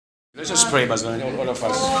Let's just pray, Basil, all of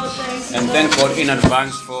us, and thank God in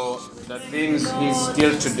advance for the things He's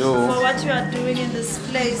still to do for what you are doing in this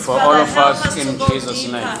place. for Father, all of help us to in go Jesus'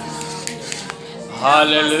 deeper. name. Help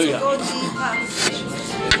Hallelujah. us to go deeper.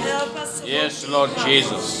 Help us to Yes, go Lord deeper.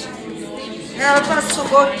 Jesus. Help us to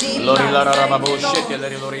go deeper. Lord, Thank you, Lord. Help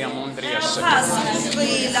us,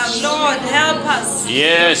 freedom. Lord, help us to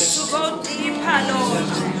yes. go deeper, Lord.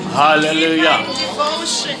 Hallelujah. Deeper in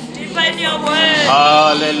devotion, deeper in your word,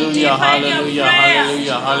 Hallelujah. deeper in your Hallelujah. prayer.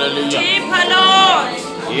 Hallelujah. Hallelujah. Deeper, Lord.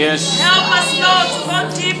 Yes. Help us, Lord, to go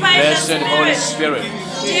deeper in the Blessed Holy Spirit,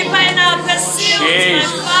 Spirit. deeper in our pursuits, my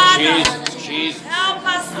Jesus. Father. Jesus. Jesus. Help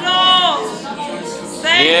us, Lord.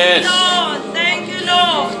 Thank Yes. you, Lord. Thank you,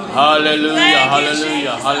 Lord. Hallelujah. Thank you,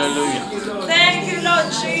 Hallelujah. Jesus. Hallelujah. Thank you, Lord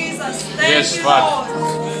Jesus. Thank Yes, you, Father.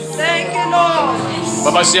 Lord. Thank you, Lord.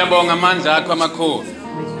 Baba siyabonga amandla akho amakhulu.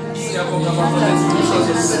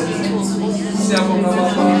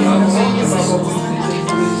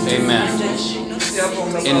 Amen.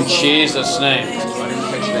 In Jesus' name. I didn't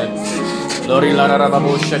catch that. Lori la ra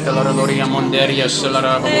babu sheta la lori amonderia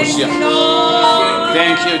selara babusia.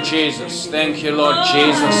 Thank you, Jesus. Thank you, Lord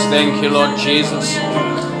Jesus. Thank you, Lord Jesus.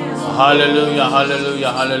 Hallelujah,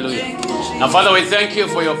 hallelujah, hallelujah. Now, Father, we thank you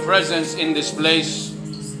for your presence in this place.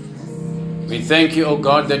 We thank you, oh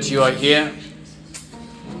God, that you are here.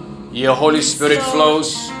 Your Holy Spirit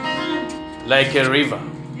flows like a river.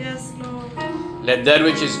 Yes, Lord. Let that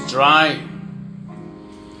which is dry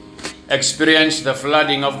experience the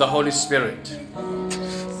flooding of the Holy Spirit.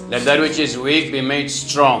 Let that which is weak be made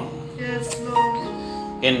strong. Yes,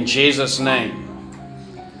 Lord. In Jesus' name.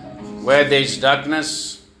 Where there is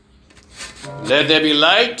darkness, let there be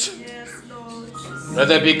light. Yes, Lord. Let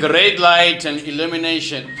there be great light and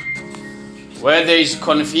illumination. Where there is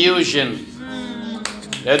confusion,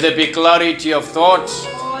 let there be clarity of thought.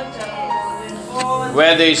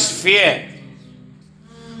 Where there is fear,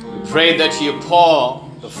 we pray that you pour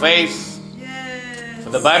the faith. Yes.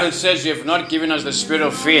 For the Bible says you have not given us the spirit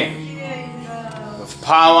of fear, of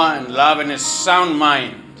power and love and a sound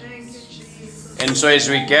mind. Thank you, Jesus. And so as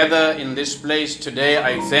we gather in this place today,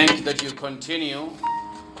 I thank that you continue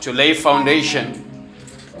to lay foundation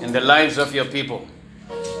in the lives of your people.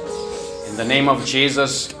 In the name of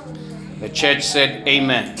Jesus, the church said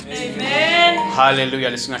amen. Amen. Hallelujah.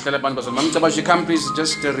 Listen, Mama Tabashi, come please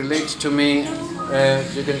just relate to me.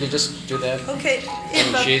 You can just do that. Okay. In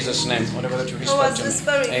Eva, Jesus' name. Whatever that you I whisper was to me.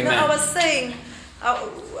 whispering. Amen. No, I was saying,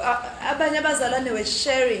 abanye abazalwane were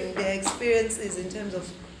sharing their experiences in terms of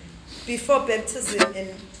before baptism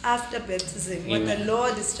and after baptism, what the Amen.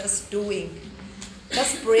 Lord is just doing,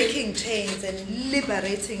 just breaking chains and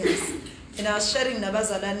liberating us. And I was sharing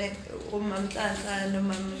nabazalwane,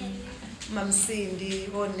 Mam Cindy,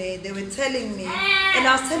 One, they were telling me, and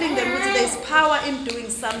I was telling them that there's power in doing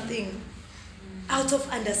something out of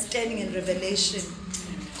understanding and revelation.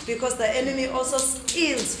 Because the enemy also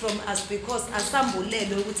steals from us because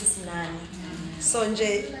asambulelo ukuthi sinani. So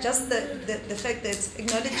just the fact that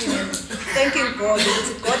acknowledging and thanking God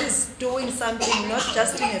that God is doing something not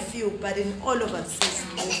just in a few but in all of us. He's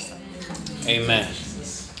doing something. Amen.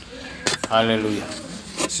 Hallelujah.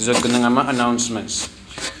 Sizogcina ngama announcements.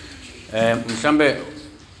 Mhlambe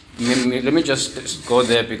let me just go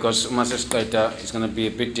there because Umasesqeda is going to be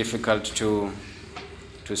a bit difficult to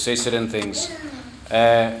say certain things.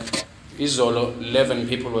 Izolo 11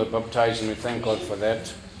 people were baptized and we thank God for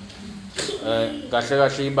that.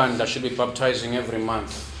 Kahle ibandla should be baptizing every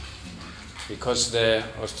month because I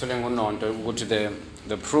was telling Unonto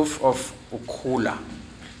the proof of ukula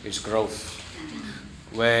is growth,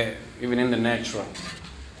 where even in the natural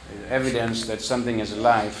evidence that something has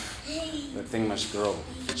life, the thing must grow.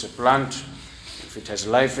 If it's a plant, if it has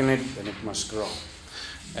life in it, then it must grow.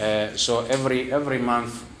 So every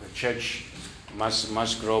month the church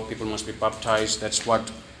must grow. People must be baptized. That's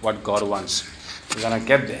what God wants. We're gonna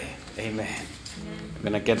get there. Amen. We're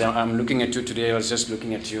gonna get there. I'm looking at you today. I was just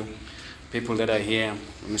looking at you, people that are here.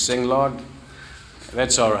 I'm saying, Lord,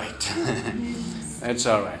 that's all right. That's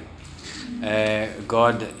all right.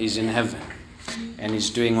 God is in heaven. And He's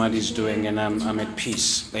doing what He's doing, and I'm at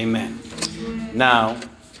peace. Amen. Now,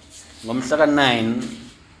 on 9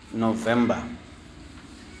 November,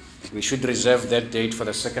 we should reserve that date for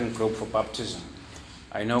the second group for baptism.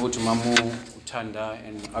 I know Mamu, Utanda,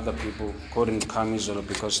 and other people couldn't come Izolo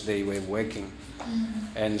because they were working.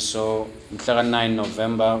 And so, on 9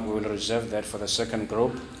 November, we will reserve that for the second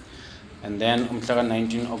group. And then, on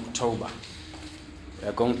 19 October, we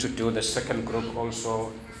are going to do the second group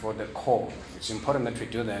also for the core. It's important that we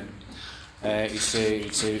do that. It's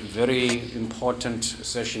a very important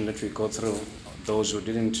session that we go through, those who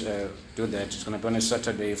didn't do that, it's going to be on a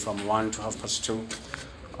Saturday from 1 to 2:30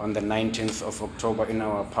 on the 19th of October in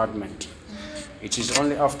our apartment. It is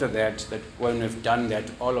only after that when we've done that,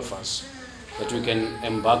 all of us, that we can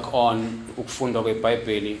embark on ukufunda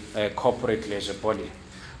kweBhayibheli corporately as a body.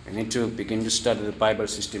 We need to begin to study the Bible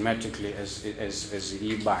systematically as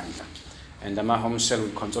ibandla. And the home cell will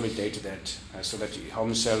consolidate that so that the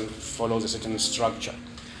home cell follows a certain structure.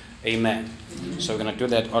 Amen. So we're going to do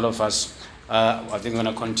that, all of us. I think we're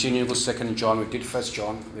going to continue with 2 John. We did 1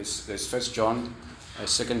 John. There's 1 John,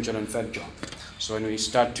 2 John, and 3 John. So when we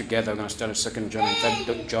start together, we're going to start at 2 John and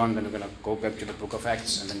 3 John, then we're going to go back to the book of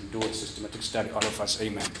Acts and then do a systematic study, all of us.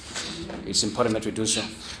 Amen. It's important that we do so.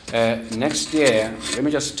 Next year, let me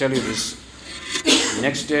just tell you this.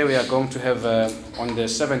 Next year, we are going to have, on the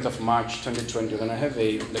 7th of March 2020, we're going to have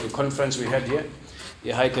like a conference we had here,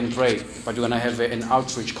 a hike and pray, but we're going to have an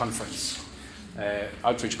outreach conference.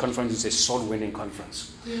 Outreach conference is a soul-winning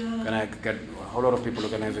conference. We're going to get a whole lot of people. We're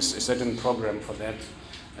going to have a certain program for that.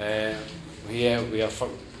 Here we are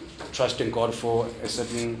trusting God for a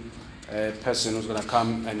certain person who's going to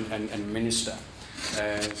come and minister,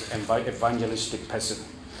 evangelistic person.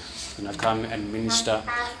 Going to come and minister.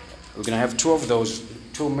 We're going to have 2 of those,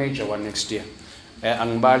 2 major ones next year.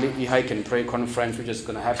 Angbali Hike and Pray Conference, which is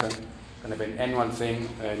going to happen. Going to be an annual thing.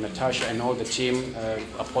 Natasha and all the team,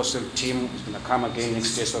 Apostle team, is going to come again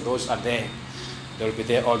next year. So those are there. They'll be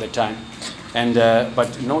there all the time. And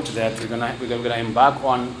but note that we're going to embark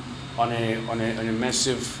on a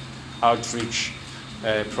massive outreach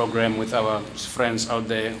program with our friends out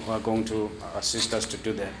there who are going to assist us to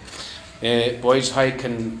do that. Boys Hike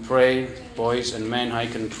and Pray, Boys and Men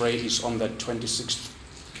Hike and Pray is on the 26th.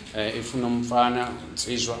 If Numfana, it's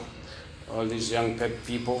Israel, all these young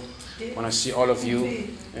people, want to see all of you,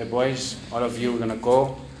 boys, all of you, we're going to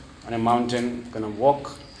go on a mountain, going to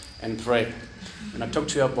walk and pray. And I talk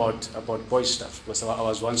to you about boy stuff, because I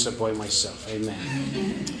was once a boy myself. Amen.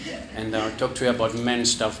 And I'll talk to you about men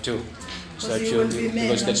stuff too, so that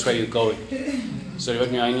because that's where you're going. So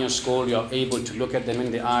when you're in your school, you're able to look at them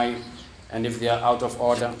in the eye, and if they are out of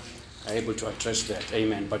order, are able to address that.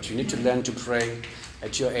 Amen. But you need to learn to pray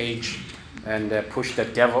at your age and push the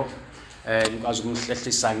devil, because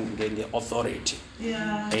the authority.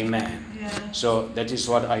 Yeah. Amen. Yeah. So that is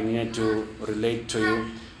what I need to relate to you.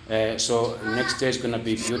 So next year is going to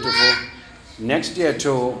be beautiful. Next year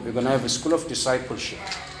too, we're going to have a school of discipleship.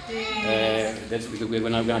 That's we're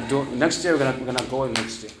going to do. Next year we're going to go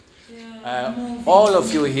next year. All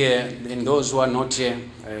of you here, and those who are not here,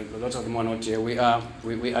 lots of them are not here. We are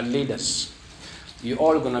leaders. You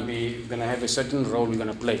all going to have a certain role we're going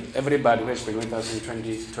to play. Everybody who has been with us in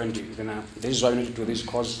 2020, this is why we need to do these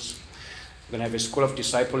courses. We're going to have a school of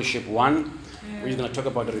discipleship 1, which is going to talk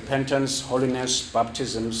about repentance, holiness,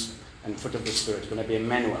 baptisms, and fruit of the Spirit. It's going to be a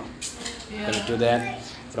manual. We're going to do that.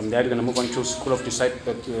 From there, we're going to move on to school of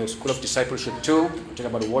discipleship 2. We'll talk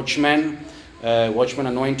about watchman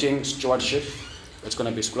anointing, stewardship. It's going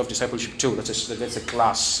to be school of discipleship 2. That's a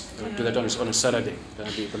class. We're going to do that on a Saturday.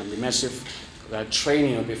 It's going to be massive. We're going to train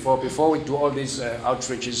you before we do all these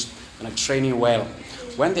outreaches. We're going to train you well.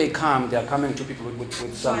 When they come, they are coming to people with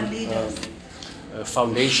some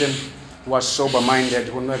foundation, who are sober-minded,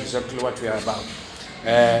 who know exactly what we are about.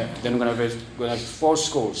 Then we're going to have 4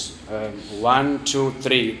 schools. 1, 2,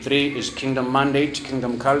 3. 3 is kingdom mandate,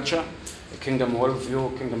 kingdom culture, kingdom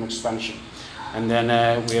worldview, kingdom expansion. And then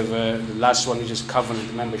we have the last one, which is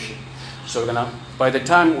covenant membership. So we're going to, by the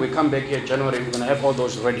time we come back here January, we're going to have all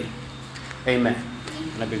those ready. Amen.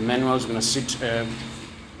 We're going to be manuals. We're going to sit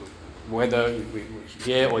whether we're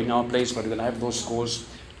here or in our place, but we're going to have those schools.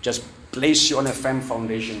 Just place you on a firm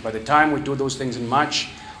foundation. By the time we do those things in March,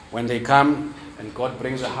 when they come and God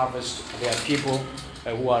brings a harvest, there are people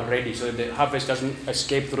who are ready, so that the harvest doesn't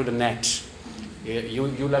escape through the net. You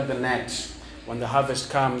like the net. When the harvest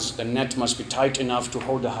comes, the net must be tight enough to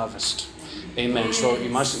hold the harvest. Amen. So you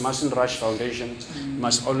mustn't rush foundation. You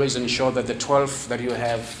must always ensure that the 12 that you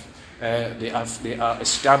have, they are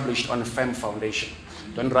established on a firm foundation.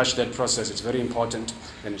 Don't rush that process. It's very important.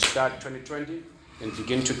 Then you start 2020 and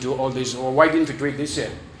begin to do all this. Or why didn't you do it this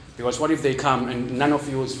year? Because what if they come and none of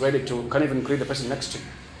you is ready to, can't even greet the person next to you,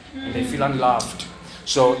 and they feel unloved?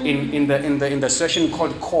 So in the session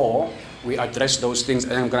called Core, we address those things,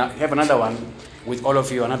 and I'm going to have another one with all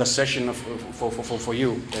of you, another session for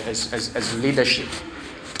you as leadership.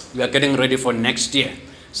 We are getting ready for next year.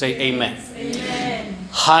 Say amen. Amen.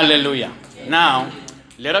 Hallelujah. Now,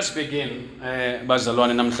 let us begin.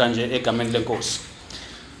 Bazalwane namhlanje egameni lenkosi.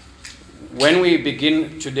 When we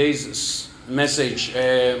begin today's message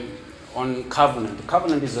on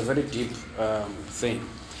covenant is a very deep thing.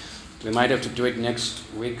 We might have to do it next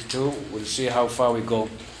week too. We'll see how far we go.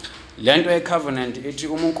 Lento ye-covenant ithi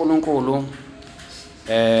uNkulunkulu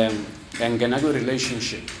engena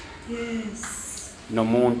kwi-relationship Yes.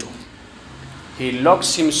 nomuntu. He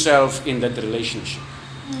locks himself in that relationship.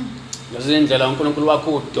 Ngezindlela uNkulunkulu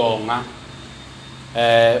wakho udonga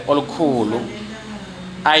olukhulu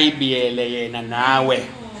ayibiyele yena nawe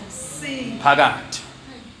See. phakathi.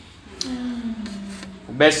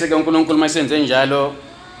 Bese ke uNkulunkulu masenze njalo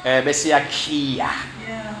bese yakhiya.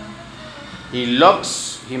 Yeah. He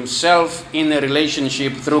locks himself in a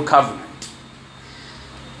relationship through covenant.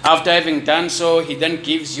 After having done so, he then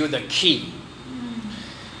gives you the key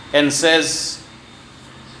and says,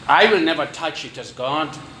 I will never touch it as God,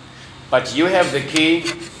 but you have the key.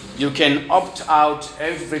 You can opt out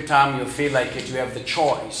every time you feel like it. You have the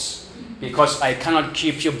choice, because I cannot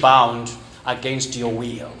keep you bound against your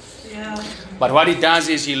will. Yeah. But what he does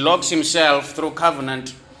is he locks himself through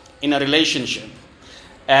covenant in a relationship.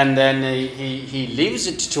 And then he leaves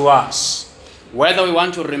it to us whether we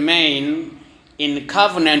want to remain in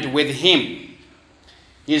covenant with him.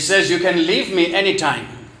 He says, you can leave me anytime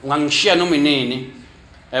when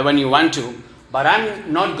you want to, but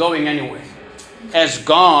I'm not going anywhere. As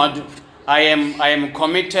God, I am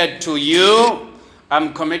committed to you.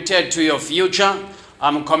 I'm committed to your future.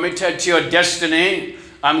 I'm committed to your destiny.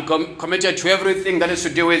 I'm committed to everything that is to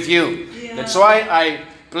do with you. Yeah. That's why I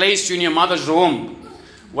placed you in your mother's womb.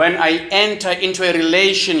 When I enter into a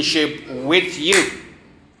relationship with you,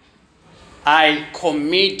 I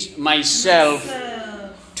commit myself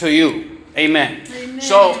to you. Amen. Amen.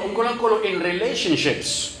 So, uNkulunkulu in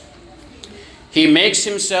relationships, he makes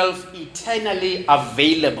himself eternally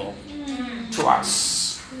available to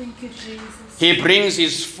us. Thank you, Jesus. He brings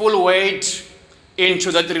his full weight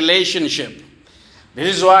into that relationship.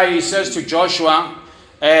 This is why he says to Joshua,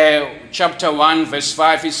 chapter 1, verse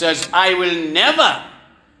 5, he says, I will never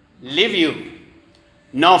leave you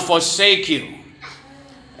nor forsake you.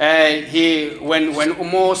 When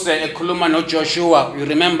Moses ekhuluma no Joshua, you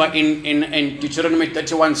remember in Deuteronomy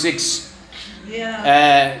 31:6,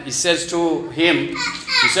 Yeah. he says to him,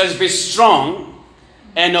 he says, be strong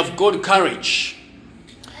and of good courage.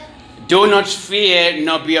 Do not fear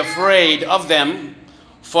nor be afraid of them,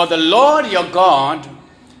 for the Lord your God,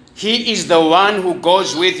 he is the one who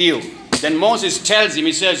goes with you. Then Moses tells him,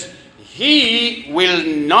 he says, he will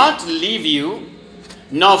not leave you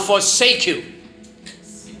nor forsake you.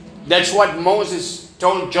 That's what Moses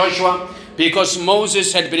told Joshua, because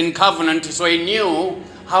Moses had been in covenant, so he knew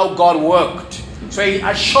how God worked. So he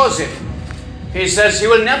assures him. He says, he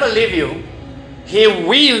will never leave you. He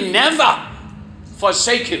will never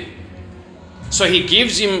forsake you. So he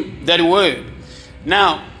gives him that word.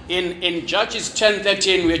 Now, in Judges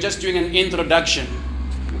 10:13, we're just doing an introduction.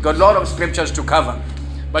 We've got a lot of scriptures to cover.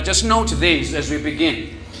 But just note this as we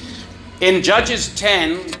begin. In Judges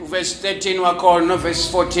 10, verse 13, verse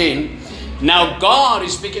 14, now God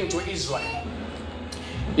is speaking to Israel.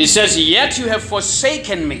 He says, yet you have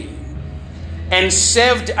forsaken me and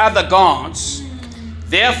served other gods.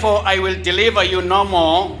 Therefore I will deliver you no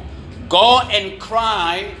more. Go and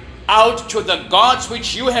cry out to the gods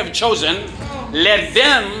which you have chosen. Let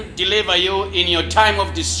them deliver you in your time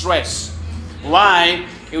of distress. Why?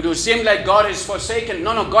 It will seem like God is forsaken.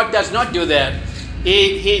 No, God does not do that.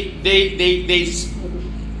 They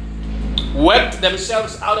worked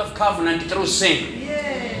themselves out of covenant through sin.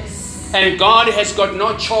 Yes. And God has got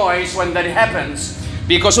no choice when that happens.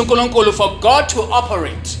 Because uNkulunkulu, for God to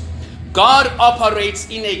operate, God operates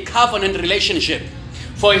in a covenant relationship.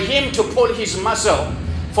 For him to pull his muscle,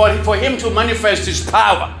 for him to manifest his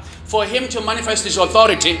power, for him to manifest his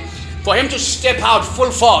authority, for him to step out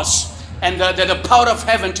full force, and the power of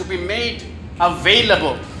heaven to be made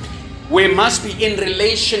available, we must be in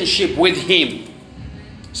relationship with him.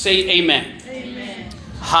 Say amen. Amen.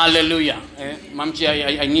 Hallelujah. Mamchi,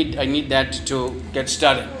 I need that to get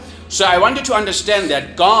started. So I want you to understand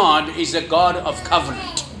that God is a God of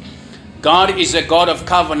covenant. God is a God of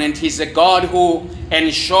covenant. He's a God who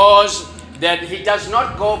ensures that he does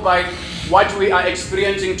not go by what we are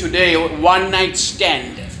experiencing today, one night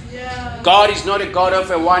stand. Yeah. God is not a God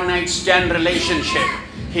of a one-night stand relationship.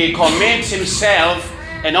 He commits himself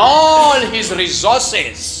and all his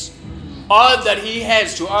resources, all that he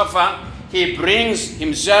has to offer, he brings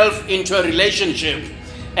himself into a relationship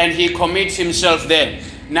and he commits himself there.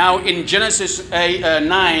 Now in Genesis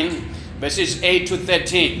 9, verses 8 to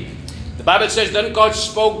 13, the Bible says, then God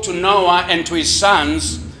spoke to Noah and to his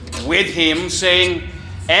sons with him, saying,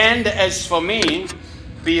 and as for me,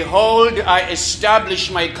 behold, I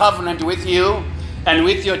establish my covenant with you and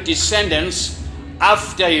with your descendants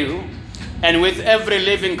after you, and with every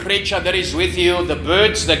living creature that is with you, the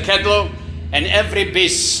birds, the cattle, and every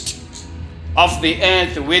beast of the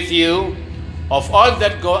earth with you, of all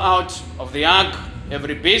that go out of the ark,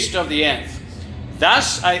 every beast of the earth.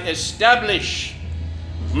 Thus I establish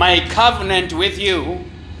my covenant with you.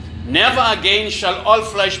 Never again shall all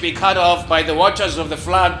flesh be cut off by the waters of the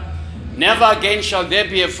flood. Never again shall there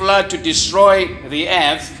be a flood to destroy the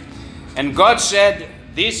earth. And God said,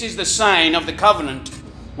 this is the sign of the covenant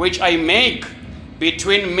which I make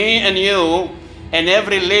between me and you and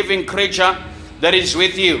every living creature that is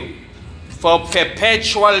with you. For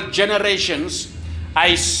perpetual generations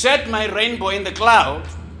I set my rainbow in the cloud,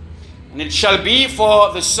 and it shall be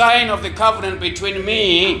for the sign of the covenant between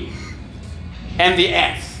me and the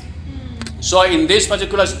earth. So in this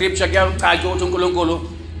particular scripture,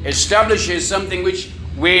 establishes something which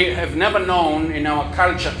we have never known in our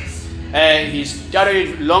culture. He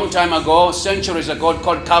started a long time ago, centuries ago,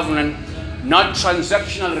 called covenant, not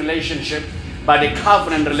transactional relationship, but a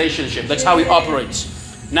covenant relationship. That's how he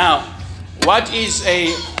operates. Now, what is a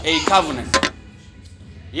covenant?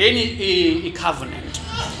 Yeni covenant.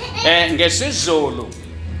 NgesiZulu,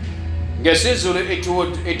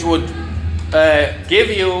 it would give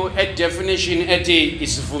you a definition ethi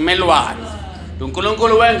isivumelwano.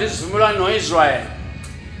 uNkulunkulu wenza isivumelwano noIsrael.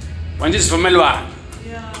 Wenza isivumelwano.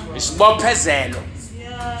 Isibophezelo.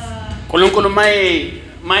 uNkulunkulu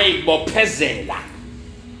mayibophezela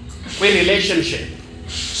kwi-relationship.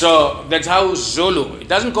 So that's how Zulu. It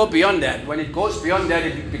doesn't go beyond that. When it goes beyond that,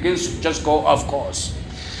 it begins to just go off course.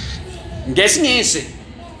 Ngesinyisi,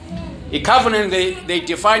 a covenant, they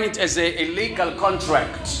define it as a legal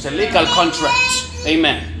contract. It's a legal contract.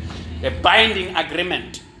 Amen. A binding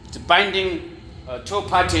agreement. It's binding two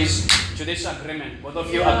parties to this agreement. Both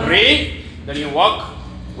of you agree, then you walk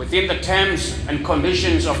within the terms and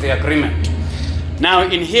conditions of the agreement. Now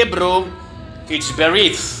in Hebrew, it's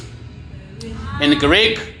berith. In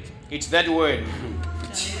Greek, it's that word.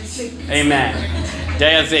 Amen.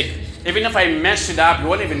 Diathic. Even if I mess it up, you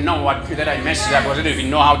won't even know that I messed it up. I don't even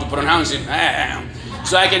know how to pronounce it.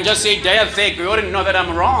 So I can just say diathic. You wouldn't know that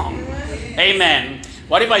I'm wrong. Amen.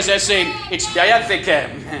 What if I just say it's diathic?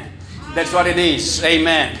 That's what it is.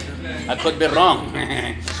 Amen. I could be wrong.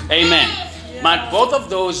 Amen. But both of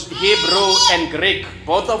those, Hebrew and Greek,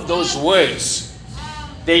 both of those words,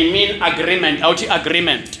 they mean agreement.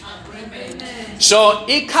 Agreement. So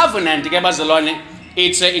a covenant,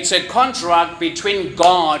 it's a contract between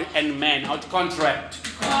God and man. Contract.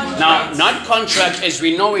 Now, not contract as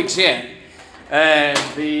we know it here.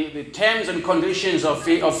 The terms and conditions of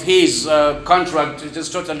his contract is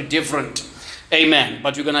just totally different. Amen.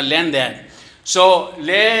 But we're going to learn that. So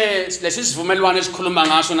lesisivumelwano esikhuluma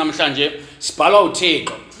ngaso namhlanje sibhalwa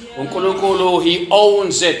uThixo. uNkulunkulu, he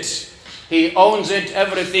owns it. He owns it,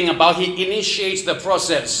 everything about. He initiates the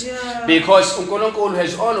process. Because uNkulunkulu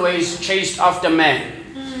has always chased after man.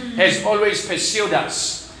 Has always pursued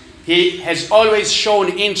us. He has always shown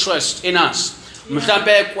interest in us.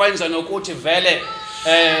 Mhlambe kwenza nokuthi vele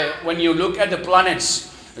when you look at the planets,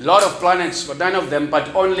 a lot of planets, but none of them,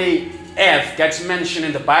 but only Earth gets mentioned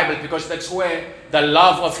in the Bible because that's where the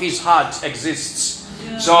love of his heart exists.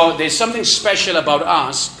 So there's something special about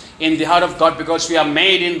us in the heart of God because we are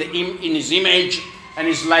made in his image and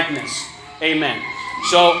his likeness. Amen.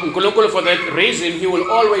 So uNkulunkulu, for that reason, he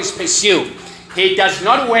will always pursue. He does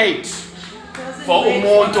not wait for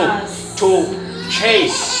umuntu to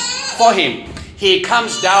chase for him. He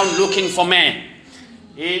comes down looking for man.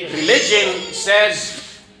 Religion says,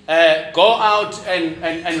 go out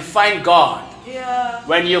and find God.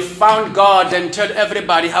 When you found God, then tell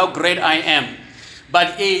everybody how great I am.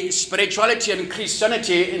 But spirituality and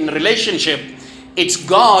Christianity in relationship, it's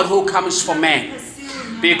God who comes for man.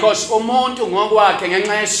 Because umuntu ngokwakhe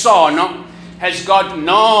ngenxa yesono has got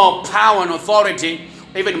no power and authority,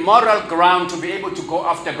 even moral ground to be able to go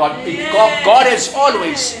after God. God is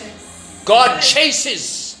always, God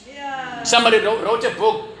chases. Somebody wrote a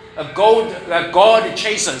book, God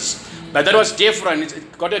chases. But that was different. It's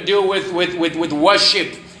got to do with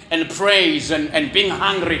worship and praise and being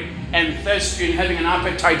hungry and thirsty and having an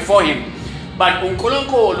appetite for him. But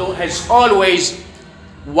uNkulunkulu has always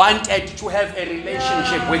wanted to have a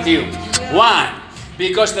relationship with you. Why?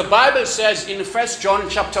 Because the Bible says in 1 John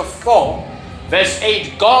chapter 4, verse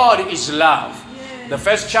 8, God is love. The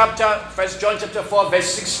first chapter, 1 John chapter 4,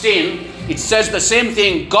 verse 16, it says the same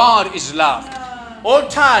thing, God is love.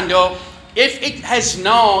 Othando, if it has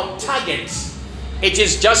no target, it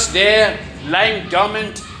is just there, lying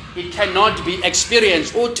dormant, it cannot be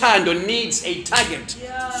experienced. Othando needs a target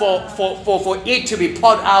for it to be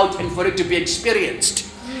poured out and for it to be experienced.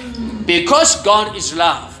 Because God is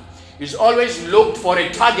love, He's always looked for a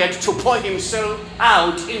target to pour himself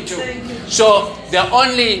out into. So the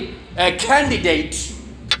only candidate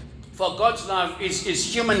for God's love is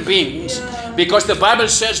human beings, because the Bible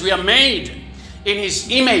says we are made in his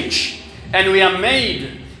image and we are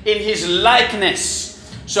made in his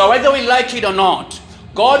likeness. So whether we like it or not,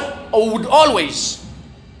 God would always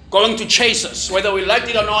going to chase us. Whether we liked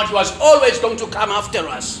it or not, he was always going to come after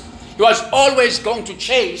us. He was always going to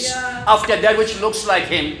chase after that which looks like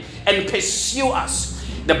him and pursue us.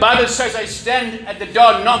 The Bible says, I stand at the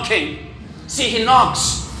door knocking. See, he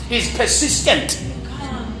knocks. He's persistent.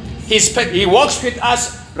 He walks with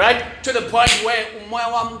us right to the point where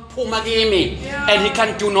and he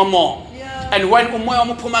can't do no more. And when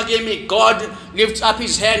God lifts up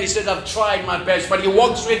his hand, he says, I've tried my best. But he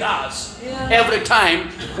walks with us every time,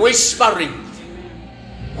 whispering,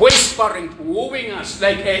 wooing us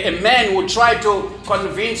like a man would try to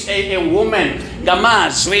convince a woman.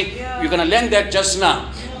 You're going to learn that just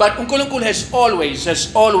now. But Unkulunkulu has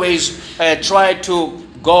always tried to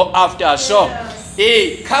go after us. So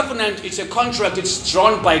a covenant is a contract. It's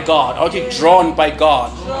drawn by God. Or it's drawn by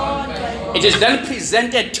God. It is then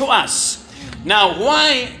presented to us. Now,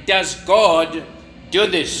 why does God do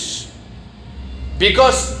this?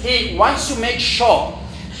 Because he wants to make sure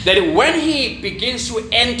that when he begins to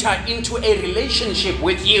enter into a relationship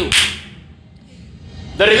with you,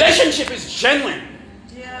 the relationship is genuine.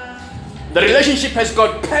 The relationship has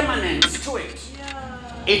got permanence to it.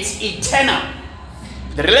 It's eternal.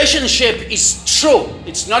 The relationship is true.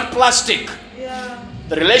 It's not plastic.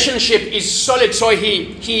 The relationship is solid. So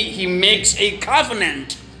he makes a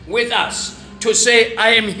covenant with us to say, I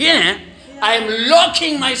am here. I am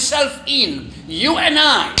locking myself in. You and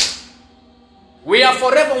I. We are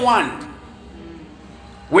forever one.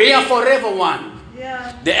 We are forever one.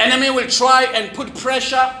 The enemy will try and put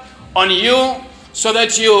pressure on you so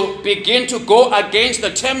that you begin to go against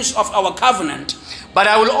the terms of our covenant. But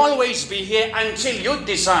I will always be here until you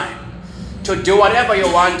decide to do whatever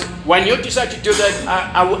you want. When you decide to do that,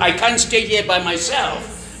 I can't stay here by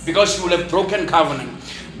myself because you will have broken covenant.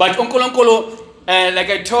 But Unkulunkulu, like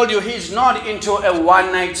I told you, he's not into a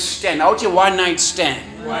one-night stand. Out a one-night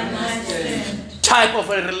stand. One-night stand type of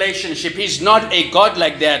a relationship. He's not a God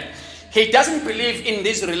like that. He doesn't believe in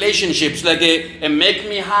these relationships like a make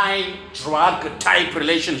me high drug type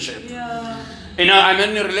relationship. You know, I'm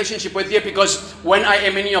in a relationship with you because when I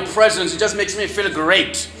am in your presence, it just makes me feel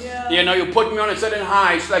great. You know, you put me on a certain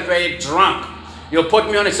high, it's like a drunk. You put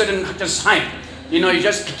me on a certain just hype. You know, you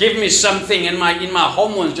just give me something and my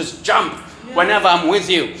hormones just jump whenever I'm with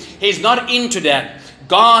you. He's not into that.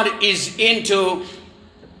 God is into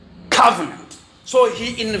covenant. So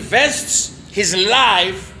he invests his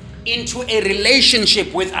life into a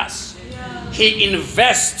relationship with us. He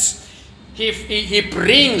invests, he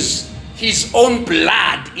brings his own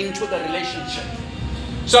blood into the relationship.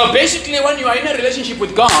 So basically when you are in a relationship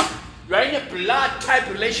with God, you are in a blood type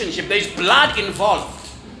relationship. There is blood involved.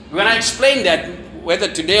 When I explain that,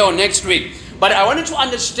 whether today or next week. But I wanted to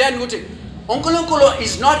understand what Unkulunkulu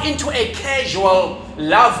is not into a casual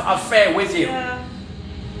love affair with you.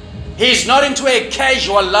 He's not into a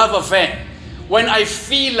casual love affair. When I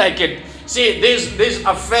feel like it. See, these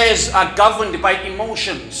affairs are governed by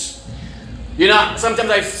emotions. You know, sometimes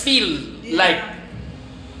I feel like,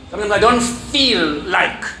 sometimes I don't feel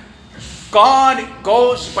like. God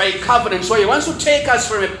goes by covenant. So he wants to take us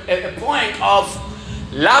from a point of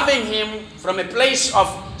loving him from a place of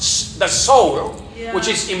the soul, which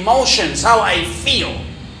is emotions, how I feel.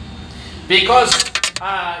 Because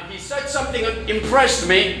he said something that impressed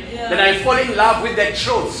me, that I fall in love with that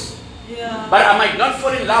truth. But I might not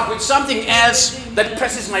fall in love with something else that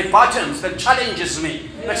presses my buttons, that challenges me.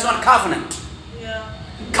 That's not covenant.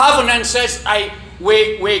 Covenant says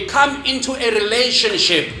we come into a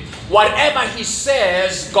relationship. Whatever he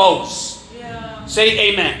says goes.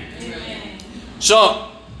 Say amen. So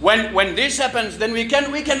when this happens, then we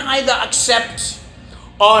can either accept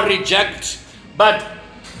or reject. But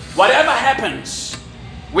whatever happens,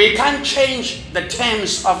 we can't change the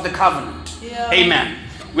terms of the covenant. Amen.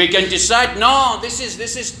 We can decide, no, this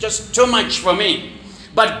is just too much for me.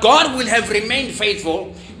 But God will have remained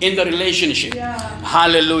faithful in the relationship.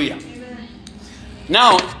 Hallelujah. Amen.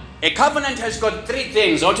 Now, a covenant has got three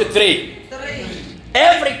things, or three.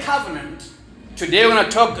 Every covenant, today we're going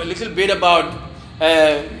to talk a little bit about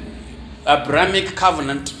Abrahamic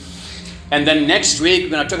covenant. And then next week,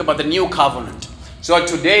 we're going to talk about the new covenant. So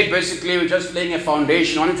today, basically, we're just laying a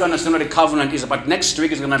foundation. I want you to understand what a covenant is. But next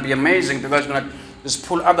week is going to be amazing because we're going to just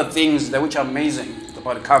pull other things which are amazing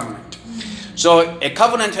about a covenant. So a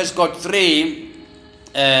covenant has got three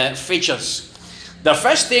features. The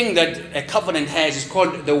first thing that a covenant has is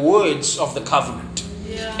called the words of the covenant.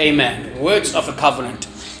 Yeah. Amen. Words of the covenant.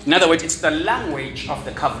 In other words, it's the language of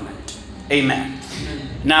the covenant. Amen.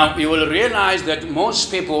 Now, you will realize that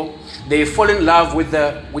most people, they fall in love with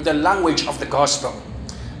the language of the gospel.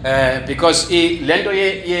 Because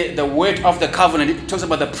the word of the covenant, it talks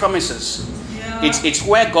about the promises. Yeah. It's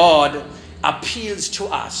where God appeals to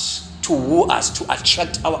us, to woo us, to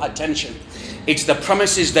attract our attention. It's the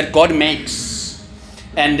promises that God makes.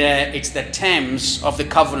 And it's the terms of the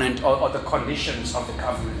covenant or the conditions of the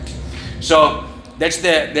covenant. So that's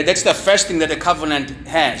the first thing that the covenant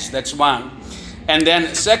has. That's one. And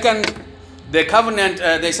then second, the covenant,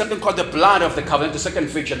 there's something called the blood of the covenant. The second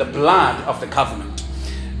feature, the blood of the covenant.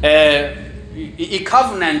 A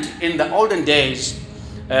covenant in the olden days,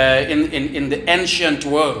 in the ancient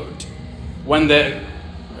world, when the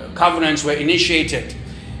covenants were initiated,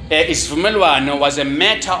 was a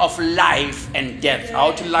matter of life and death.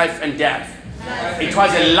 Out life and death. It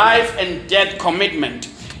was a life and death commitment.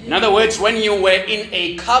 In other words, when you were in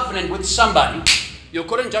a covenant with somebody, you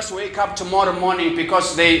couldn't just wake up tomorrow morning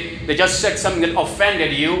because they just said something that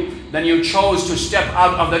offended you, then you chose to step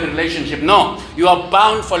out of that relationship. No, you are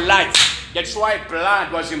bound for life. That's why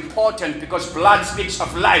blood was important, because blood speaks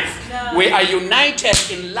of life. We are united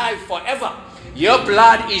in life forever. Your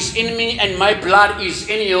blood is in me and my blood is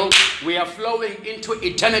in you. We are flowing into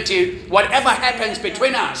eternity. Whatever happens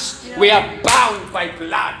between us, we are bound by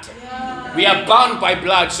blood. We are bound by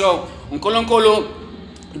blood. So Nkulunkulu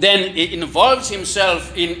then involves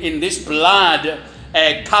himself in this blood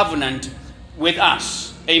covenant with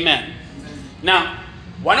us. Amen. Now,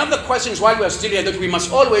 one of the questions while we are still here that we must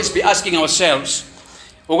always be asking ourselves,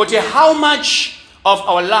 how much of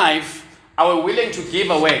our life are we willing to give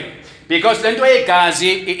away? Because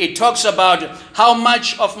it talks about how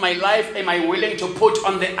much of my life am I willing to put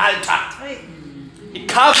on the altar. A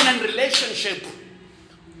covenant relationship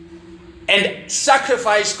and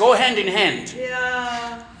sacrifice go hand in hand.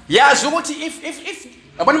 Yeah, so if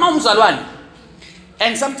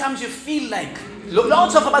and sometimes you feel like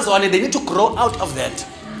lots of us they need to grow out of that.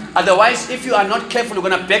 Otherwise, if you are not careful, you're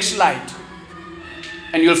gonna backslide.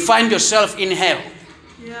 And you'll find yourself in hell.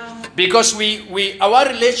 Because our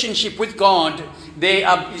relationship with God,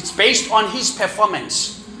 it's based on His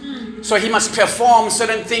performance. So He must perform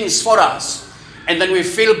certain things for us, and then we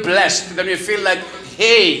feel blessed. Then we feel like,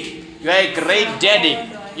 hey, you're a great daddy.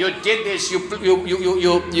 You did this. You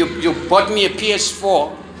bought me a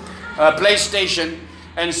PS4, PlayStation,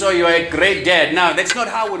 and so you're a great dad. Now that's not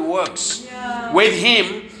how it works. With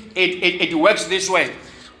Him, it works this way.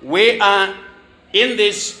 We are in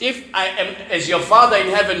this, if I am as your Father in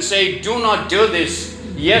heaven, say, do not do this.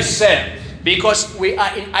 Yes, sir. Because we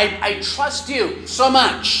are I trust you so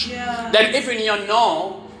much that even your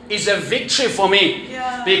no is a victory for me.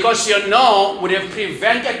 Because your no would have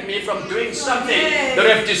prevented me from doing something that would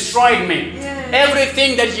have destroyed me.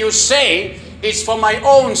 Everything that you say is for my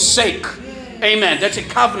own sake. Amen. That's a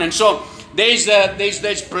covenant. So there's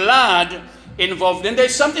blood involved. And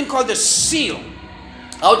there's something called the seal.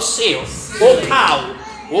 Out seal. Uphawu.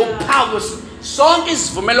 Sonke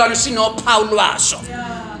isivumelwano sinophawu lwaso.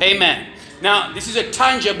 Amen. Now, this is a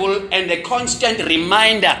tangible and a constant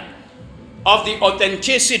reminder of the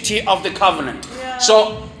authenticity of the covenant.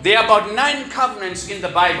 So there are about 9 covenants in the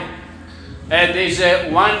Bible. There's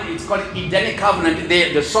one, it's called Edenic covenant.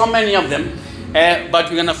 There's so many of them. But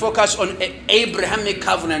we're going to focus on Abrahamic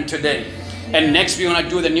covenant today. And next we're going to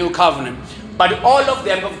do the new covenant. But all of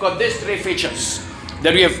them have got these 3 features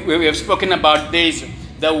that we have spoken about. There's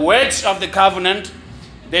the words of the covenant,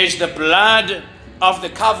 there's the blood of the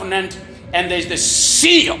covenant, and there's the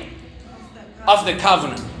seal of the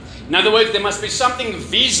covenant. In other words, there must be something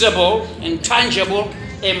visible and tangible,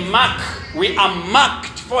 a mark. We are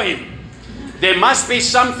marked for Him. There must be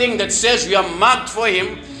something that says we are marked for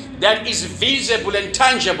Him, that is visible and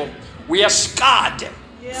tangible. We are scarred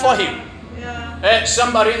for Him.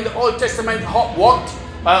 Somebody in the Old Testament walked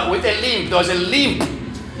with a limp. There was a limp.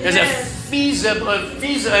 There's a feasible,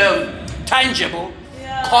 tangible,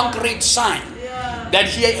 concrete sign that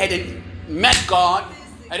he had met God,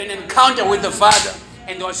 had an encounter with the Father,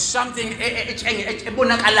 and there was something.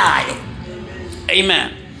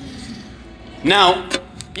 Amen. Now,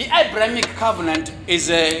 the Abrahamic covenant is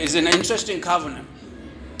an interesting covenant.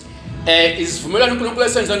 Is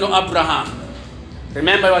Abraham.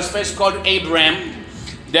 Remember, he was first called Abram,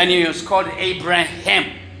 then he was called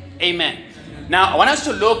Abraham. Amen. Now, I want us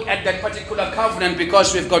to look at that particular covenant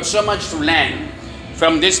because we've got so much to learn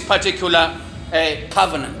from this particular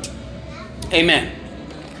covenant. Amen.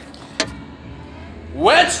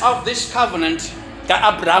 Words of this covenant,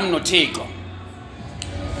 ka Abraham no Thixo.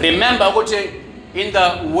 Remember, in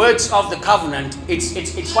the words of the covenant,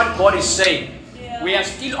 it's what God is saying. Yeah. We are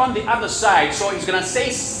still on the other side, so He's going to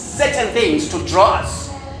say certain things to draw us.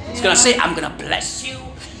 He's going to say, I'm going to bless you.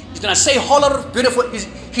 He's going to say a whole lot of beautiful.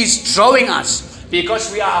 He's drawing us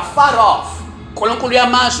because we are far off.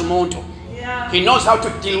 Yeah. He knows how to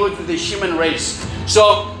deal with the human race.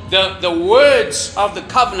 So the words of the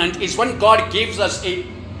covenant is when God gives us a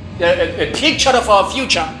picture of our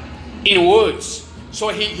future in words.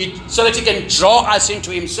 So so that He can draw us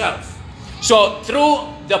into Himself. So through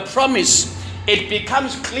the promise, it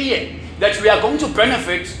becomes clear that we are going to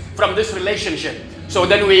benefit from this relationship. So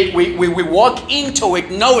then we walk into it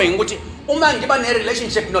knowing what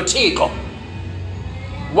relationship nothiko.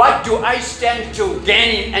 What do I stand to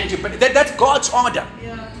gain and to benefit? That's God's order.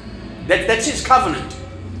 Yeah. That's His covenant.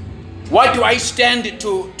 What do I stand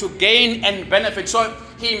to gain and benefit? So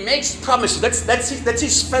He makes promises. That's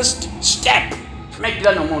His first step.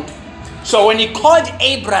 So when He called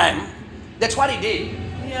Abraham, that's what He did.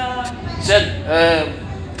 Yeah. He said,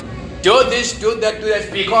 do this, do that,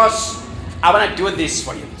 because I want to do this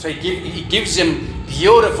for you. So He gives him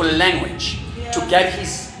beautiful language to get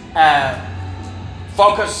his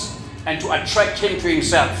focus and to attract him to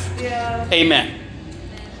Himself. Yeah. Amen.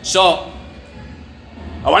 So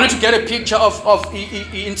I wanted to get a picture of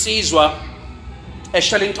insizwa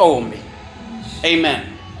eshalintombi. Amen.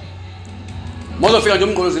 Most of you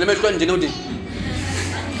don't go to the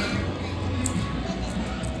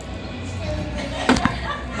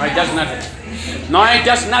No, it does nothing. No, it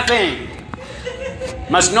does nothing.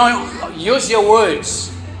 Must know, use your words.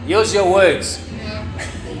 Use your words.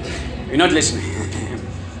 You're not listening.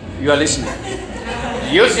 You are listening.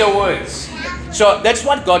 Use your words. So that's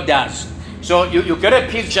what God does. So you get a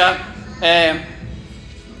picture.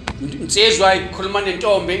 It says why Kulman and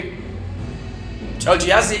Tombi.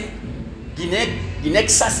 Yazi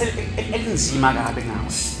ginexas elinzima kabi ngawo.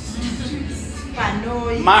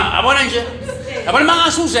 Panoi. Abona nje. Abona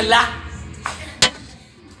mangasuze la.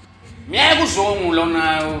 Miyakuzongu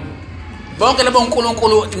lona bonke labo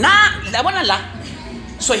uNkulunkulu labona la.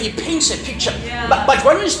 So He paints a picture. Yeah. But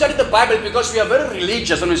when we study the Bible, because we are very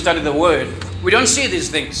religious when we study the Word, we don't see these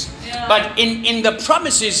things. Yeah. But in the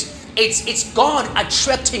promises, it's God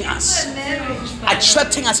attracting us.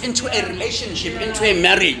 Attracting us into a relationship, into a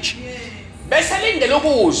marriage. Besalindele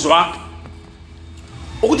ukuzwa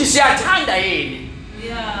ukuthi siyathanda yini.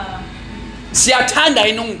 Yeah. Siyathanda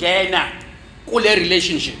yini ukungena kule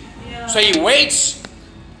relationship. Yeah. So He waits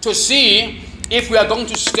to see if we are going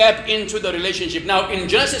to step into the relationship. Now in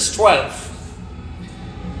Genesis 12,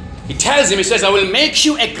 He tells him, He says, I will make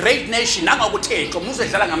you a great nation.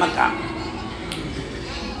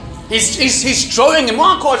 He's drawing him.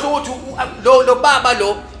 Lo Baba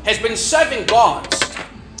has been serving God.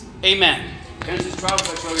 Amen. Genesis 12,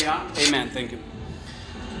 that's where we are. Amen. Thank you.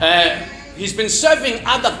 He's been serving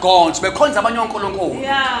other gods. Yeah.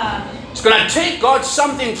 It's going to take God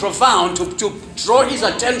something profound to draw his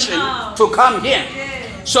attention to come here.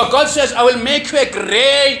 Yeah. So God says, I will make you a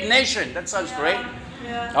great nation. That sounds great.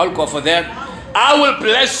 Yeah. I'll go for that. I will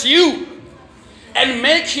bless you and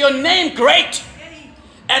make your name great,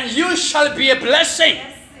 and you shall be a blessing.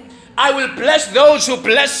 I will bless those who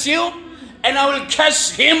bless you, and I will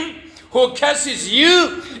curse him who curses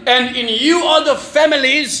you, and in you all the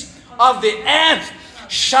families of the earth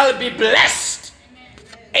shall be blessed.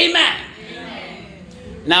 Amen.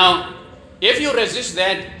 Now, if you resist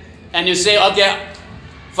that and you say, okay,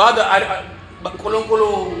 Father, I don't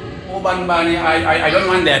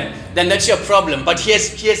want that, then that's your problem. But he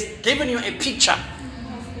has given you a picture,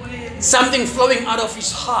 something flowing out of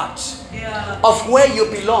his heart, of where you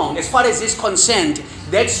belong. As far as he's concerned,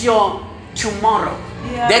 that's your tomorrow.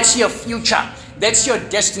 That's your future. That's your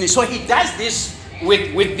destiny. So he does this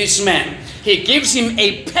with this man. He gives him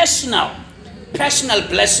a personal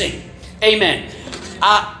blessing. Amen.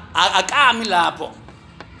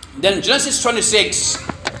 Then Genesis 26,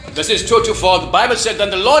 verses 2-4, the Bible said, then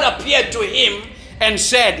the Lord appeared to him and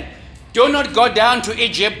said, do not go down to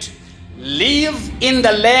Egypt. Live in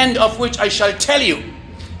the land of which I shall tell you.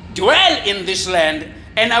 Dwell in this land,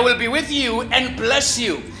 and I will be with you and bless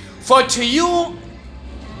you. For to you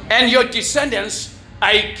and your descendants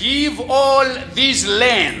I give all these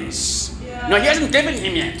lands. No, he hasn't given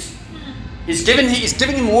him yet. He's giving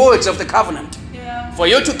him words of the covenant. For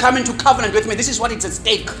you to come into covenant with me, this is what it's at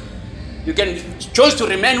stake. You can choose to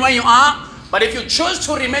remain where you are, but if you choose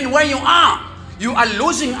to remain where you are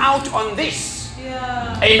losing out on this.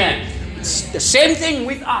 Amen. It's the same thing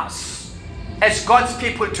with us as God's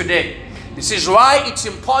people today. This is why it's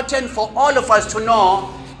important for all of us to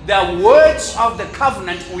know the words of the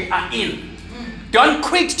covenant we are in. Don't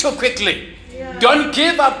quit too quickly. Yeah. Don't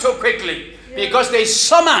give up too quickly. Because there's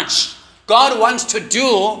so much God wants to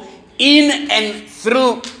do in and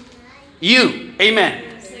through you. Amen.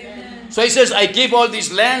 So he says, I give all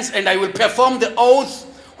these lands and I will perform the oath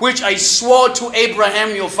which I swore to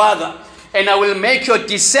Abraham your father. And I will make your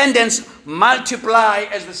descendants multiply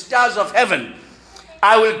as the stars of heaven.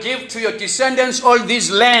 I will give to your descendants all these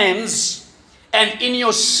lands, and in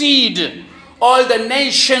your seed all the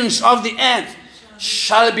nations of the earth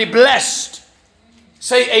shall be blessed.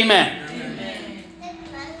 Say amen. Amen.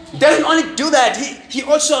 He doesn't only do that, he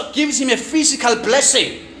also gives him a physical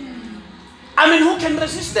blessing. I mean, who can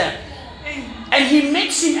resist that? And he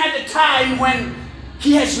makes him at a time when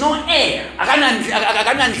he has no heir.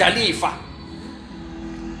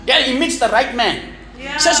 Yeah, he meets the right man.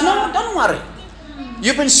 Yeah. He says, no, don't worry.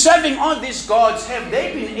 You've been serving all these gods. Have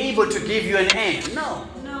they been able to give you an heir? No.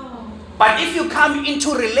 No. But if you come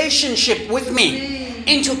into relationship with me,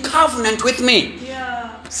 into covenant with me,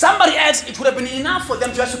 Yeah. somebody else, it would have been enough for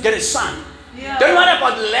them just to get a son. Yeah. Don't worry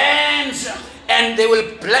about lands, and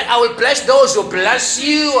I will bless those who bless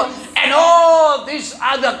you, and all these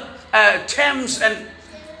other terms, and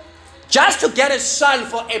just to get a son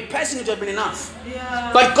for a person, it would have been enough.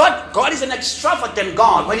 Yeah. But God is an extravagant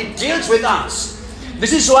God when He deals with us.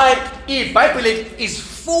 This is why the Bible is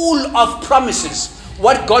full of promises.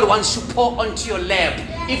 What God wants to pour onto your lap,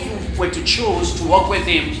 if you were to choose to walk with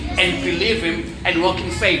Him and believe Him and walk in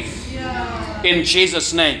faith. Yeah. In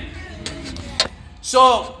Jesus' name.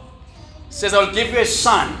 So, it says, I'll give you a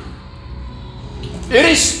son,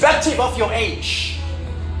 irrespective of your age,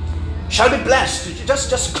 shall be blessed.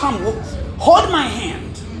 Just come, hold my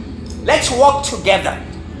hand. Let's walk together.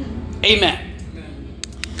 Amen.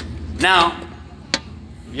 Now,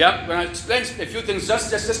 when I explain a few things,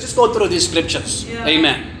 just go through these scriptures. Yeah.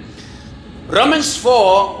 Amen. Romans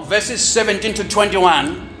 4, verses 17 to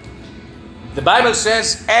 21, the Bible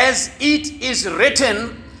says, as it is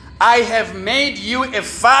written, I have made you a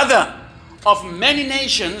father of many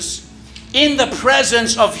nations in the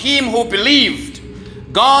presence of him who believed,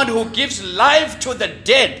 God who gives life to the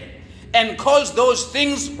dead and calls those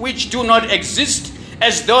things which do not exist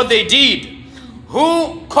as though they did,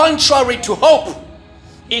 who, contrary to hope,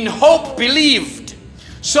 in hope believed,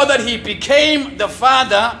 so that he became the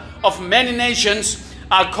father of many nations,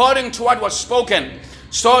 according to what was spoken.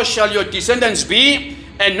 So shall your descendants be.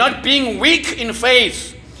 And not being weak in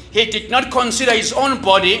faith, he did not consider his own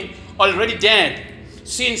body already dead,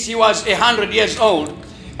 since he was 100 years old,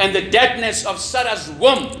 and the deadness of Sarah's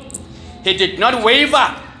womb. He did not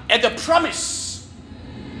waver at the promise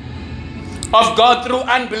of God through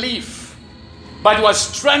unbelief, but was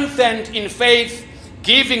strengthened in faith,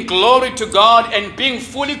 giving glory to God and being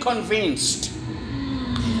fully convinced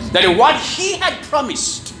that what he had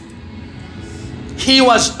promised, he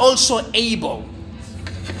was also able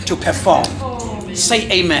to perform. Say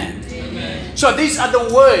amen. Amen. So these are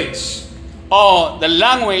the words or the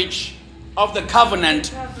language of the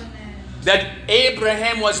covenant that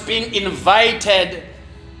Abraham was being invited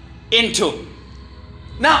into.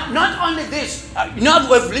 Now, not only this,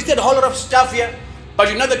 we've listed a whole lot of stuff here, but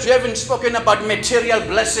you know that we haven't spoken about material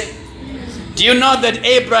blessing. Do you know that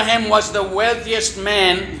Abraham was the wealthiest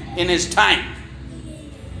man in his time?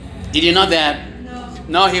 Did you know that?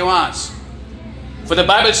 No, he was. For the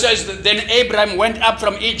Bible says that then Abraham went up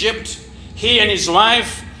from Egypt, he and his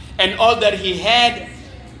wife, and all that he had,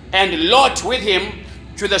 and Lot with him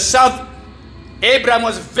to the south. Abraham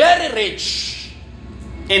was very rich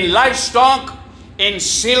in livestock, in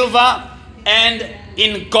silver, and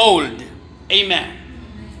in gold. Amen.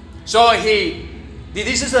 So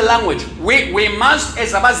this is the language. We must,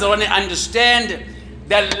 as Abazalwane, understand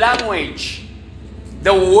the language,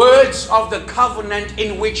 the words of the covenant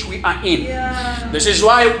in which we are in. Yeah. This is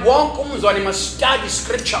why wonke umzalwane must study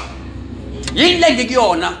scripture.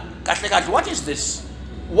 What is this?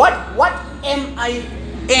 What am I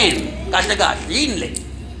in?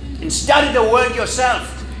 And study the word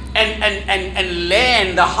yourself and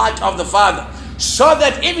learn the heart of the Father, so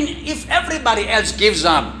that even if everybody else gives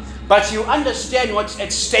up, but you understand what's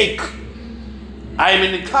at stake. I am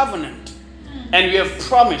in a covenant, and you have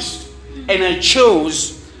promised, and I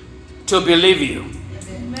choose to believe you.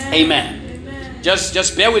 Amen. Amen.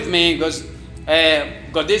 Just bear with me, because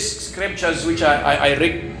got these scriptures which I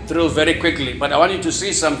read through very quickly, but I want you to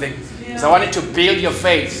see something. So I want you to build your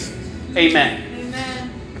faith. Amen.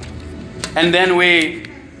 Amen. And then we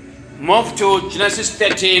move to Genesis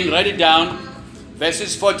 13, write it down,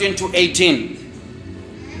 verses 14 to 18.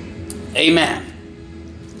 Amen.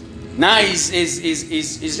 Now he's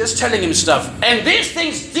just telling him stuff. And these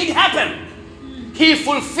things did happen. He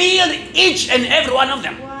fulfilled each and every one of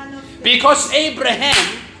them. Because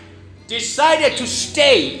Abraham decided to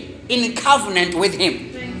stay in covenant with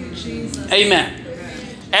him. Thank you, Jesus. Amen.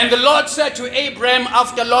 And the Lord said to Abraham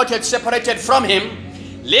after Lot had separated from him,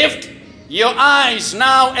 lift your eyes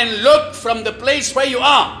now and look from the place where you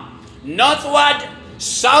are, northward,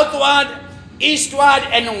 southward, eastward,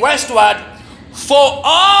 and westward, for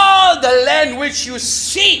all the land which you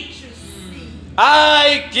see,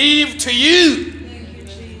 I give to you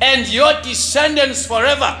and your descendants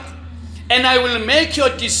forever. And I will make your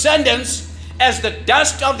descendants as the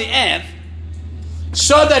dust of the earth,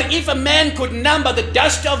 so that if a man could number the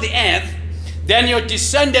dust of the earth, then your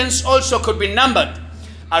descendants also could be numbered.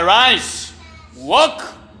 Arise,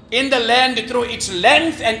 walk in the land through its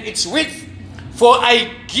length and its width, for I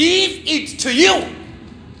give it to you.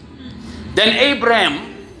 Then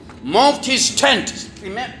Abraham moved his tent.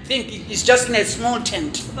 Think he's just in a small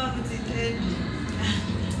tent.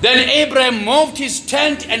 Then Abraham moved his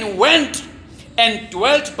tent and went and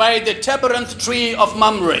dwelt by the terebinth tree of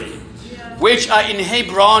Mamre, which are in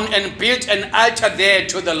Hebron, and built an altar there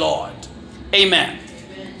to the Lord. Amen.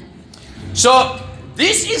 So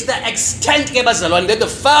this is the extent that the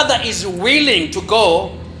father is willing to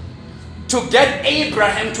go to get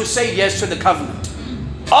Abraham to say yes to the covenant.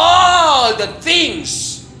 All the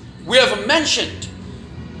things we have mentioned.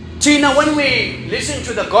 Tina, when we listen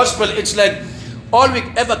to the gospel, it's like all we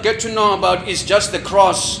ever get to know about is just the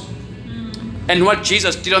cross and what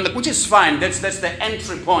Jesus did on the, which is fine. That's the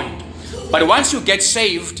entry point. But once you get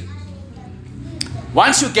saved,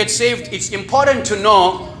 it's important to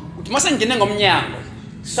know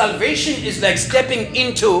salvation is like stepping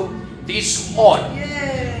into this hall.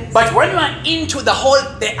 Yes. But when you are into the hall,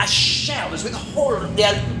 there are shelves with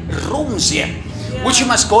there are rooms here, which you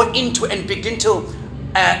must go into and begin to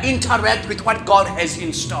interact with what God has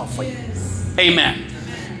in store for you. Yes. Amen.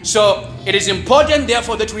 So it is important,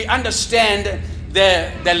 therefore, that we understand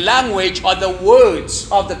the language or the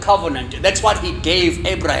words of the covenant. That's what he gave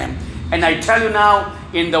Abraham. And I tell you now,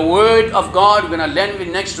 in the word of God, we're going to learn it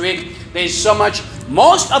next week, there is so much.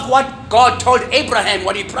 Most of what God told Abraham,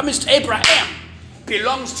 what he promised Abraham,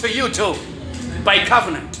 belongs to you too, by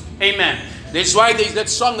covenant. Amen. That's why there's that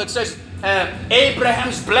song that says,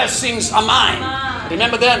 Abraham's blessings are mine.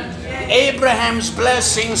 Remember that? Yes. Abraham's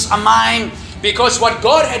blessings are mine, because what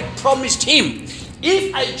God had promised him,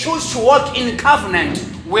 if I choose to walk in covenant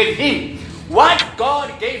with him, what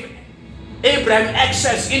God gave Abraham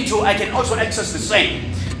access into, I can also access the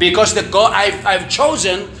same. Because the God I've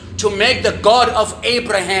chosen to make the God of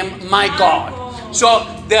Abraham my God. So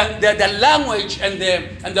the language and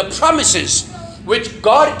the promises which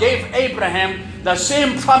God gave Abraham, the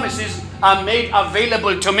same promises are made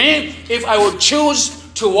available to me if I would choose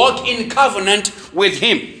to walk in covenant with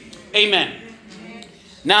him. Amen.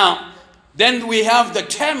 Now, then we have the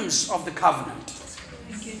terms of the covenant.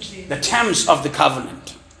 The terms of the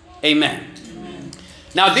covenant. Amen.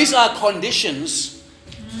 Now, these are conditions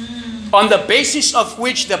on the basis of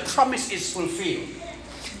which the promise is fulfilled.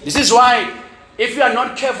 This is why, if you are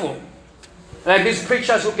not careful, like these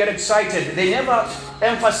preachers who get excited, they never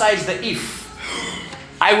emphasize the if.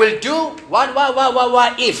 I will do what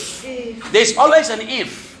if. There's always an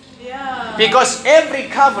if. Yeah. Because every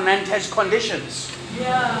covenant has conditions.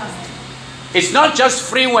 Yeah. It's not just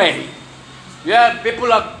freeway. Yeah,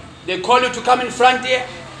 they call you to come in front here,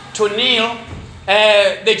 to kneel.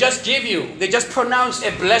 They just give you, they just pronounce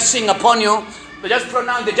a blessing upon you. They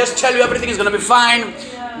just tell you everything is going to be fine.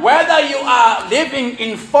 Yeah. Whether you are living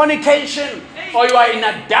in fornication or you are in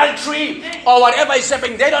adultery or whatever is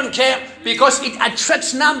happening, they don't care, because it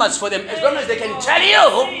attracts numbers for them as long as they can tell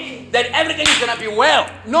you that everything is going to be well.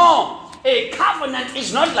 No, a covenant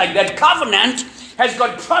is not like that. Covenant has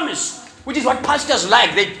got promise, which is what pastors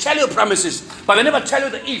like. They tell you promises, but they never tell you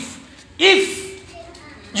the if. If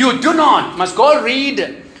you do not, must go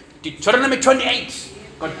read Deuteronomy 28.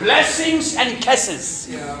 Got blessings and curses.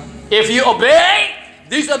 Yeah. If you obey,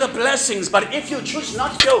 these are the blessings. But if you choose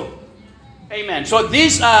not to, amen. So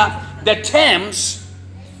these are the terms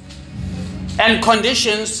and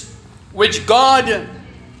conditions which God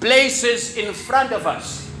places in front of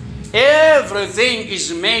us. Everything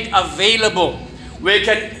is made available. We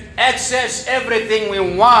can access everything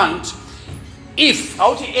we want if.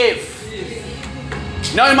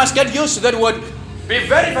 Now you must get used to that word. Be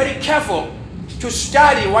very, very careful to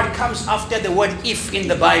study what comes after the word if in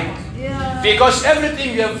the Bible. Yeah. Because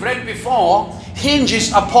everything you have read before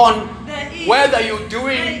hinges upon whether you're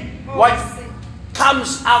doing what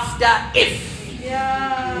comes after if.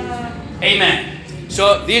 Yeah. Amen.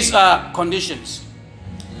 So these are conditions.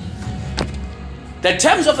 The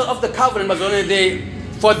terms of the covenant was only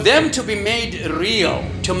for them to be made real,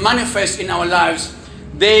 to manifest in our lives.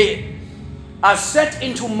 They are set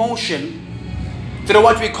into motion through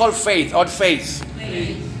what we call faith, or faith.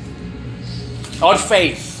 Or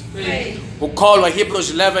faith. We call what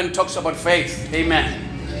Hebrews 11 talks about faith.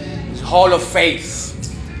 Amen. It's hall of faith.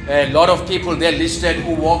 A lot of people there listed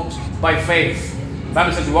who walked by faith. The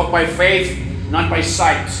Bible says we walk by faith, not by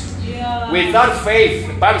sight. Without faith,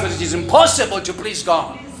 the Bible says it is impossible to please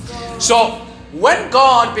God. So when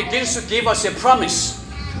God begins to give us a promise,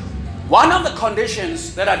 one of the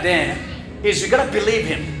conditions that are there is you gotta believe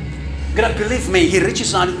Him. You gotta believe me. He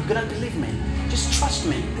reaches out. You gotta believe me. Just trust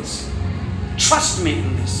me in this. Trust me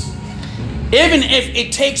in this. Even if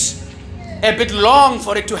it takes a bit long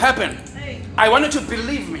for it to happen, I want you to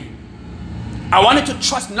believe me. I want you to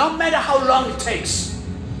trust, no matter how long it takes.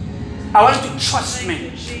 I want you to trust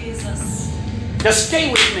me. Just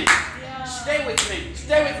stay with me. Stay with me.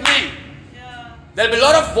 Stay with me. There'll be a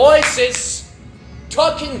lot of voices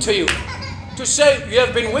talking to you to say you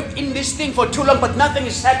have been in this thing for too long, but nothing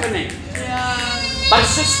is happening. But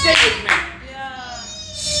just stay with me.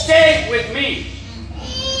 Stay with me.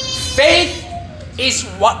 Faith is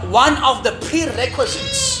one of the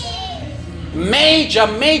prerequisites,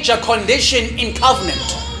 major condition in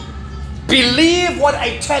covenant. Believe what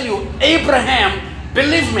I tell you. Abraham,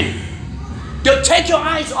 believe me. Don't take your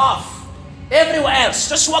eyes off everywhere else.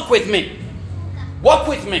 Just walk with me. Walk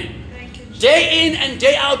with me. Day in and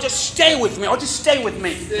day out, just stay with me. Or just stay with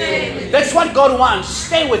me. That's what God wants.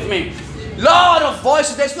 Stay with me. Lot of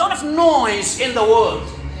voices. There's a lot of noise in the world.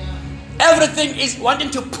 Everything is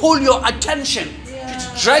wanting to pull your attention,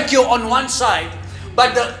 to drag you on one side.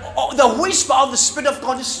 But the whisper of the Spirit of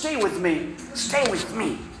God is stay with me. Stay with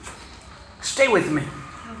me. Stay with me.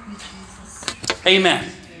 Amen.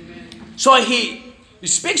 So he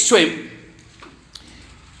speaks to him.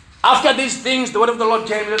 After these things, the word of the Lord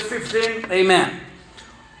came. Verse 15. Amen.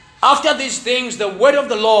 After these things, the word of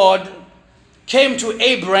the Lord came to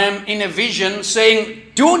Abram in a vision, saying,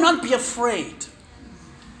 do not be afraid.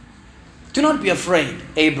 Do not be afraid,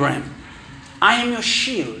 Abram. I am your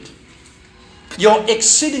shield, your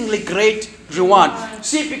exceedingly great reward.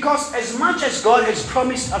 See, because as much as God has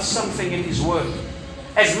promised us something in His word,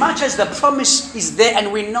 as much as the promise is there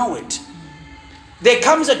and we know it, there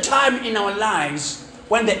comes a time in our lives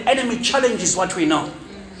when the enemy challenges what we know.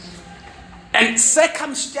 And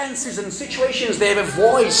circumstances and situations, they have a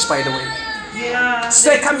voice, by the way.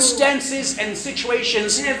 Circumstances and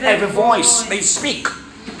situations have a voice. They speak.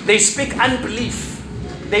 They speak unbelief.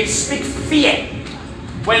 They speak fear.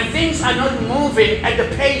 When things are not moving at the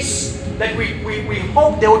pace that we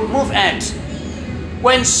hope they would move at.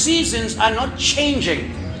 When seasons are not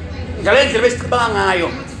changing.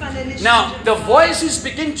 Now, the voices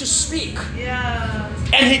begin to speak.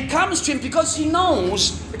 And he comes to him because he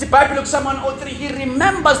knows. The Bible looks at 103. He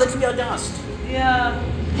remembers that we are dust.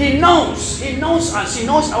 He knows us. He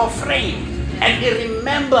knows our frame. And he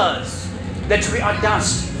remembers that we are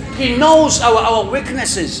dust. He knows our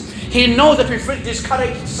weaknesses. He knows that we feel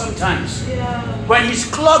discouraged sometimes. When his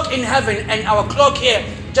clock in heaven and our clock here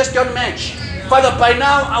just don't match. Father, by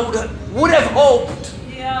now I would have hoped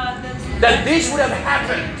that this would have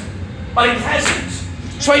happened, but it hasn't.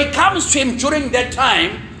 So he comes to him during that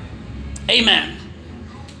time. Amen.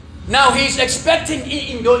 Now he's expecting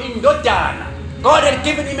Indodana. God had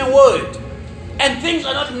given him a word. And things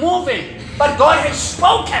are not moving. But God has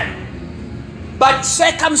spoken. But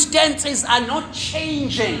circumstances are not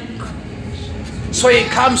changing. So he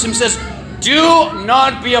comes and says, do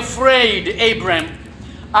not be afraid, Abram.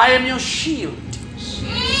 I am your shield.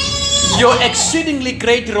 Your exceedingly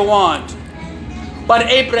great reward.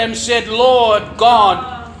 But Abram said, Lord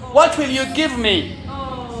God, what will you give me,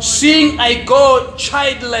 seeing I go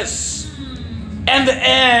childless, and the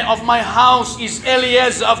heir of my house is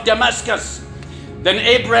Eliezer of Damascus? Then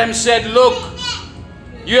Abram said, look,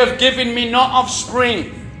 you have given me no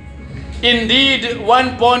offspring. Indeed,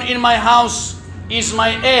 one born in my house is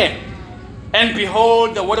my heir. And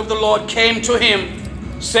behold, the word of the Lord came to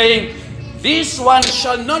him, saying, this one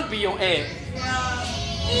shall not be your heir,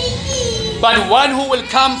 but one who will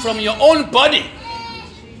come from your own body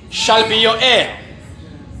shall be your heir.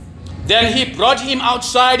 Then he brought him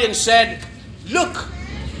outside and said, look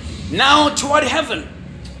now toward heaven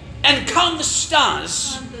and count the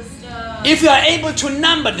stars, if you are able to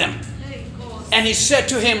number them. And he said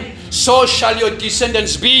to him, so shall your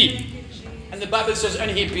descendants be. And the Bible says, and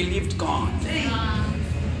he believed God.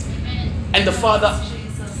 And the Father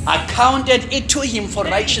accounted it to him for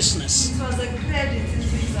righteousness. It was a credit in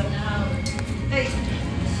his account. Thank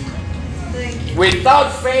you.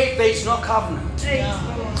 Without faith, there is no covenant.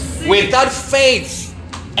 Without faith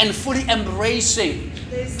and fully embracing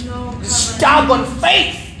There's no covenant. stubborn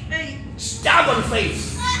faith. Hey, Stubborn faith.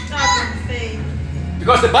 stubborn faith.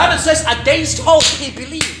 Because the Bible says, against hope he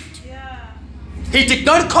believed. Yeah. He did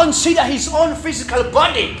not consider his own physical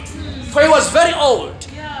body, for he was very old.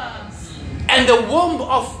 Yeah. And the womb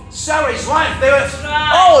of Sarah, his wife, they were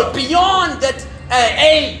Right. old, beyond that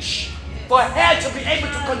age, for her to be able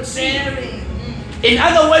to conceive. Very. In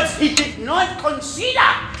other words, he did not consider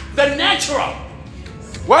the natural.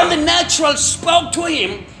 When the natural spoke to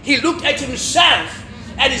him, he looked at himself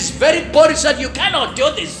and his very body said, you cannot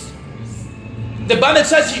do this. The Bible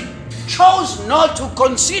says he chose not to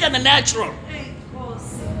consider the natural. Hey,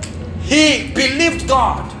 boss. He believed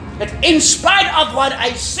God that in spite of what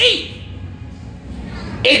I see,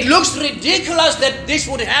 it looks ridiculous that this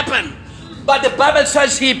would happen. But the Bible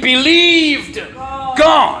says he believed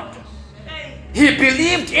God. Hey, He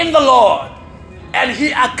believed in the Lord, and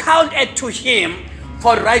he accounted to him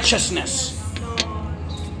for righteousness. Lord.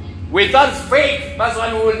 Without faith, that's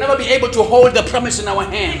why we will never be able to hold the promise in our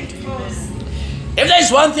hand. Boss. If there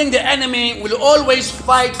is one thing the enemy will always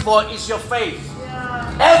fight for, is your faith.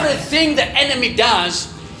 Yeah. Everything the enemy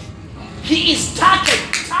does, he is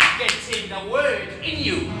targeting the word in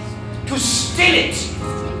you to steal it,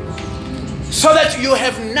 so that you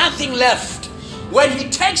have nothing left. When he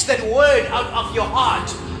takes that word out of your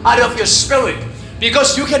heart, out of your spirit,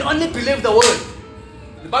 because you can only believe the word.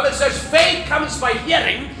 The Bible says faith comes by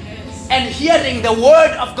hearing, and hearing the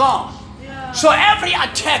word of God. Yeah. So every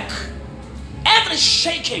attack, every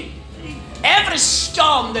shaking, every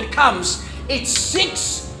storm that comes, it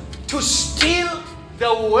seeks to steal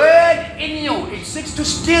the word in you. It seeks to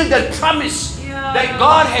steal the promise that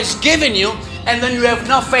God has given you, and then you have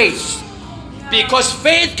no faith. Because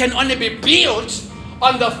faith can only be built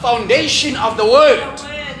on the foundation of the word. The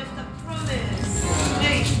word of the promise.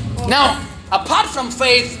 Hey, boss. Now, apart from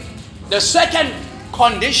faith, the second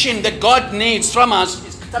condition that God needs from us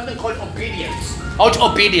is something called obedience. Out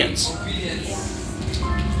obedience.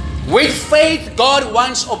 With faith, God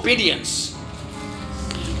wants obedience.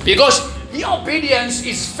 Because the obedience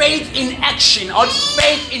is faith in action, or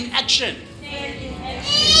faith in action.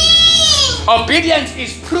 Obedience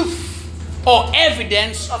is proof or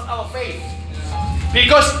evidence of our faith.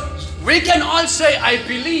 Because we can all say, I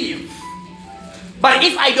believe, but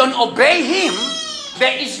if I don't obey him,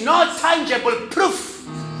 there is no tangible proof.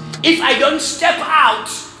 If I don't step out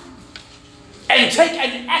and take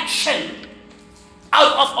an action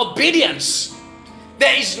out of obedience,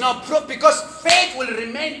 there is no proof, because faith will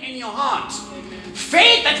remain in your heart.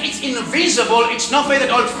 Faith that is invisible, it's not faith at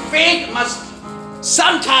all. Faith must,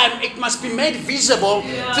 sometime it must be made visible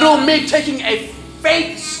through me taking a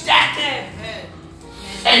faith step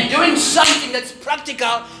and doing something that's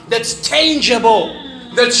practical, that's tangible,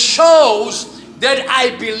 that shows that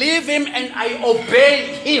I believe him and I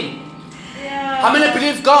obey him. How many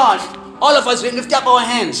believe God? All of us, we lift up our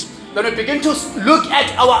hands. When we begin to look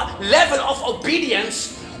at our level of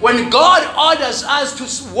obedience, when God orders us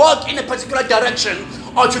to walk in a particular direction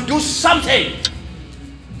or to do something,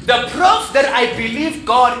 the proof that I believe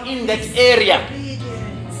God in that area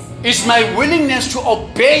is my willingness to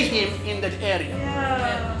obey him in that area.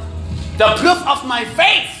 The proof of my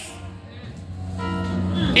faith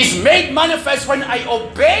is made manifest when I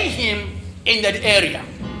obey him in that area.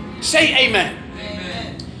 Say amen.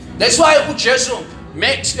 Amen. That's why Jesus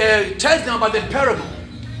tells them about the parable.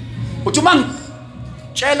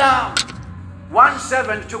 Chela 1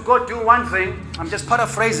 servant to go do one thing. I'm just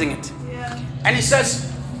paraphrasing it. And he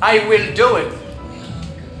says, I will do it.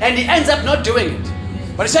 And he ends up not doing it.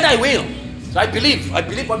 But he said, I will. So I believe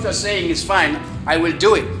what you're saying is fine. I will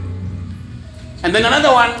do it. And then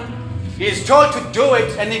another one, he is told to do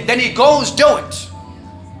it, and then he goes do it.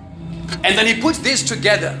 And then he puts this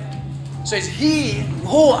together. So it's he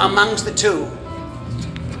who amongst the two.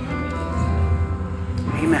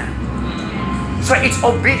 Amen. So it's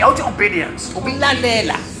obedience.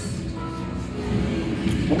 Ukulalela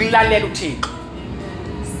uThixo.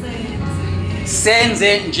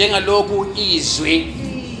 Senze njengalokhu izwi.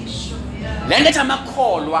 Le nto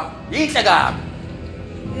amakholwa yinhle kabi.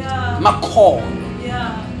 Makholwa.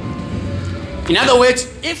 In other words,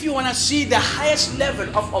 if you want to see the highest level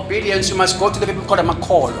of obedience, you must go to the people called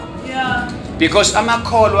amakholwa. Because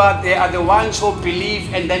amakholwa, they are the ones who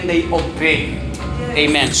believe and then they obey.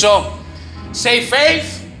 Amen. So, say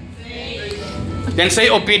faith, then say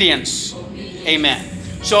obedience. Amen.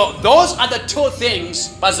 So, those are the two things,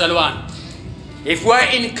 Bazalwan. If we're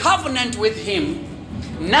in covenant with him,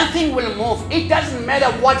 nothing will move. It doesn't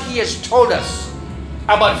matter what he has told us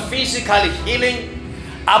about physical healing,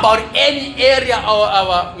 about any area of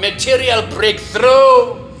our material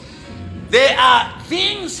breakthrough. There are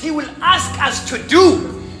things He will ask us to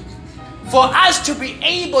do for us to be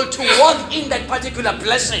able to walk in that particular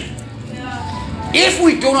blessing. If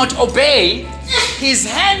we do not obey, His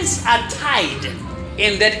hands are tied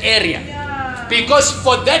in that area. Because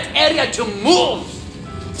for that area to move,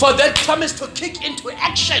 for that promise to kick into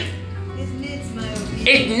action,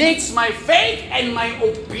 it needs my faith and my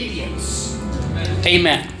obedience.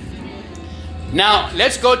 Amen. Now,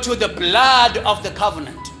 let's go to the blood of the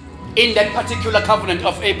covenant. In that particular covenant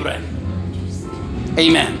of Abraham.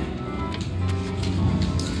 Amen.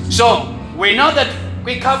 So, we know that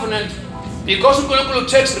we covenant, because uNkulunkulu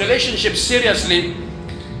takes relationships seriously,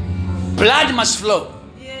 blood must flow.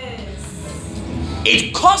 Yes.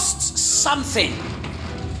 It costs something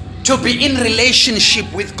to be in relationship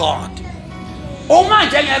with God.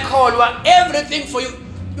 Everything for you,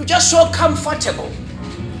 you're just so comfortable.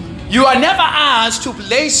 You are never asked to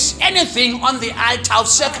place anything on the altar of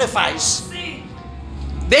sacrifice.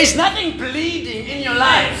 There is nothing bleeding in your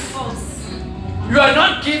life. You are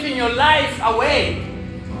not giving your life away.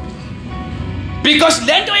 Because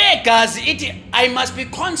I must be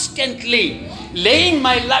constantly laying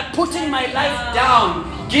my life, putting my life down,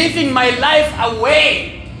 giving my life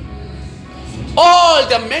away. All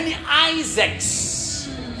the many Isaacs,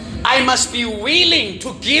 I must be willing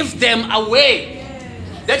to give them away.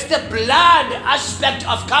 That's the blood aspect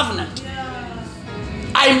of covenant.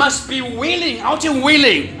 I must be willing. How to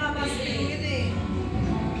willing?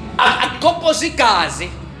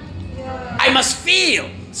 I must feel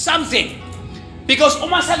something. Because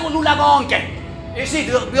you see,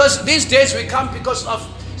 because these days we come because of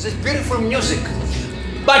this beautiful music.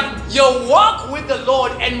 But your walk with the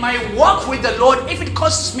Lord and my walk with the Lord, if it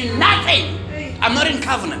costs me nothing, I'm not in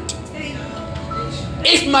covenant.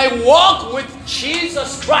 If my walk with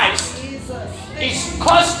Jesus Christ is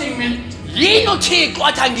costing me,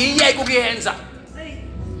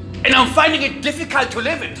 and I'm finding it difficult to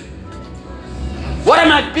live it, what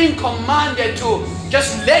am I being commanded to?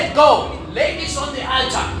 Just let go. Lay this on the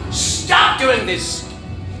altar. Stop doing this.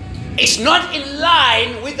 It's not in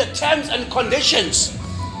line with the terms and conditions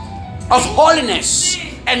of holiness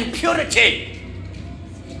and purity.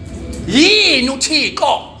 He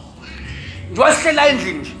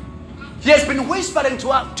has been whispering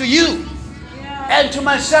to you and to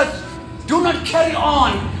myself, do not carry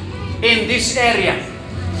on in this area.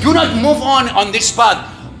 Do not move on this path.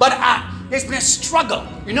 But there's been a struggle.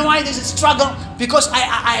 You know why there's a struggle? Because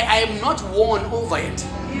I am not won over it.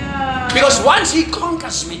 Because once He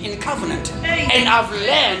conquers me in covenant, and I've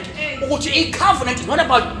learned, in covenant is not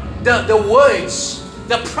about the words,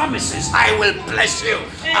 the promises. I will bless you.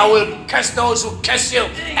 I will curse those who curse you.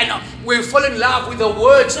 And we fall in love with the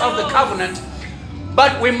words of the covenant.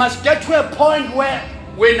 But we must get to a point where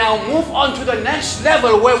we now move on to the next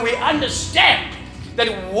level, where we understand that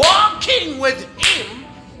walking with Him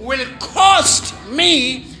will cost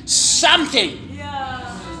me something.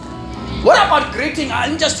 What about greeting?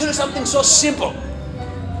 I'll just tell you something so simple.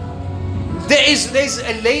 There's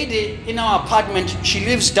a lady in our apartment. She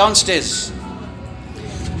lives downstairs.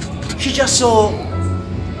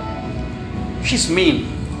 She's mean.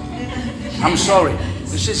 I'm sorry.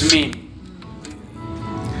 She's mean.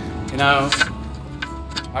 You know,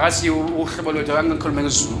 I see uhlobo lwethu angikhuluma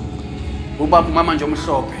ngesiZulu. Ubaba mama nje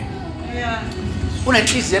omhlophe.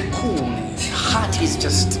 Unenhliziyo ebukhulu. Heart is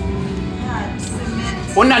just.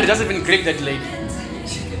 Unandi doesn't even greet that lady.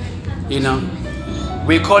 You know,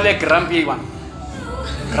 we call her grumpy one.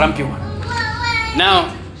 Grumpy one.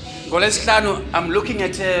 Now, I'm looking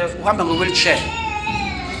at uhamba ngewheelchair.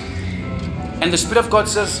 And the Spirit of God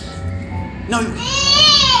says, no,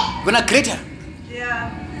 you're gonna greet her.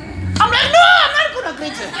 I'm like, no, I'm not gonna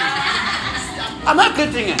greet her. I'm not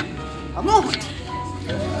greeting her. I'm not.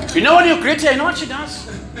 You know when you greet her, you know what she does?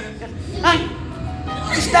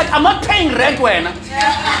 It's like, I'm not paying rent when.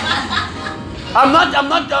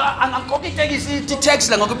 I'm cooking text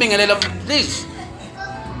lang ako pingalala. Please.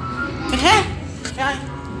 I'm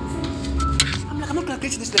like, I'm not gonna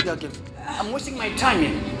greet this lady again. I'm wasting my time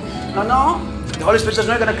here. No. The Holy Spirit is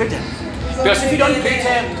not gonna greet her. Because if you don't greet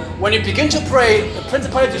her, when you begin to pray, the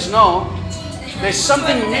principalities know there's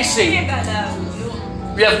something missing.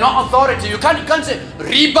 We have no authority. You can't say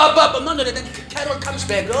Ribaba. No, then Carol comes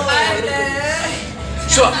back.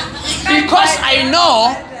 So because I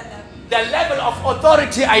know the level of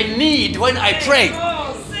authority I need when I pray.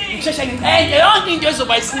 So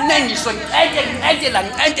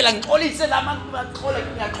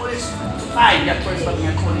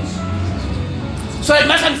it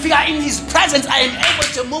mustn't figure in His presence I am able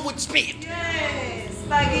to move with speed.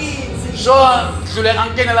 Bakithi. So, dlule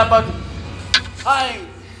ngangena lapha. Hi.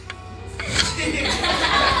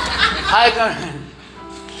 Hi, Karen.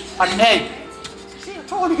 But hey. See, I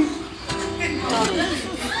told you.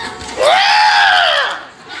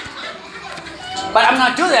 But I'm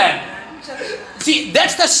not do that. See,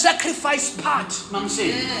 that's the sacrifice part, Mom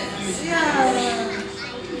said.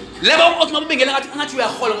 Lebo okumabengela ngathi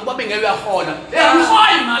uyahola ngoba bengela uyahola.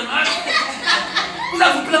 Ngiholi man.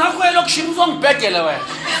 Uzavuphela ngakho elokushini uzongibhedela wena.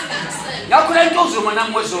 Ngakho le nto uzuma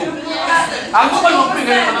nami wezuma. Angikho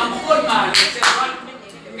nokubengela ngakho manje.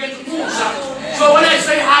 So when I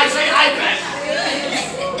say hi back.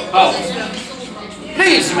 Oh.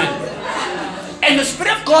 Please, man. And the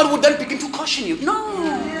Spirit of God would then begin to caution you. No.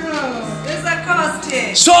 There's a cost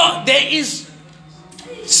here. So there is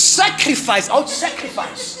sacrifice, out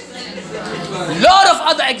sacrifice. Lot of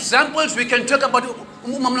other examples we can talk about.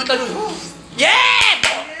 Yeah.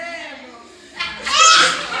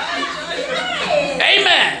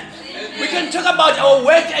 Amen. We can talk about our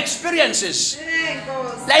work experiences.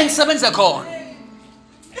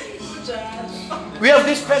 We have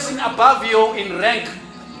this person above you in rank.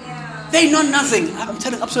 They know nothing. I'm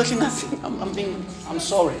telling absolutely nothing. I'm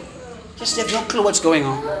sorry. Just have no clue what's going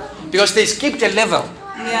on. Because they skipped a level.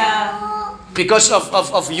 Yeah. Because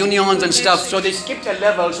of unions and stuff. So they skipped a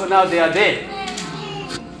level, so now they are there.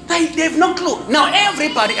 They have no clue. Now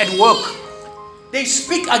everybody at work, they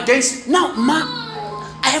speak against. Now,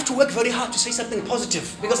 I have to work very hard to say something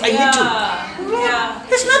positive. Because I need to. Yeah.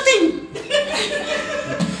 There's nothing.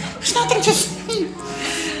 There's nothing to say.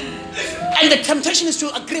 And the temptation is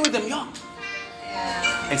to agree with them. Yeah.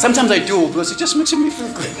 And sometimes I do, because it just makes me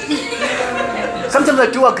feel good. Sometimes I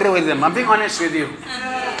do agree with them. I'm being honest with you.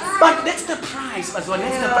 But that's the price as well.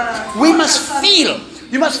 We must feel.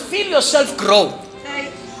 You must feel yourself grow.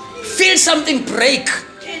 Feel something break.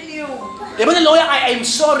 In you. I am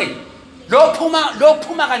sorry.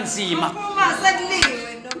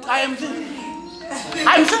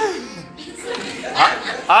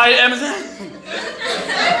 I am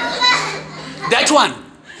that one.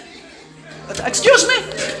 Excuse me.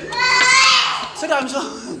 Said I'm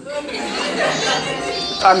sorry.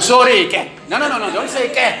 No. Don't say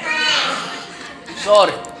ke.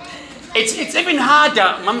 Sorry. It's even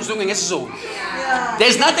harder.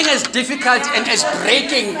 There's nothing as difficult and as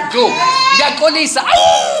breaking. Do. I'm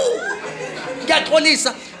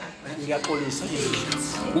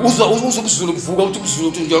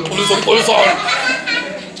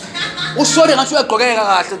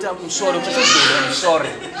sorry.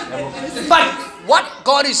 But what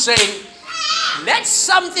God is saying, let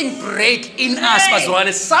something break in us as well.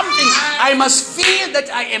 It's something I must feel that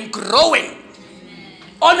I am growing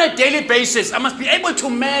on a daily basis. I must be able to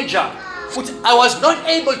measure. I was not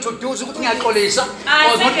able to do. I was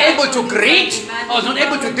not able to greet. I was not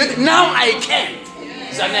able to do it. Now I can.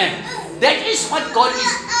 That is what God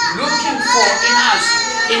is looking for in us,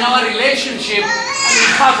 in our relationship and in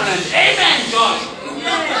covenant. Amen, Josh.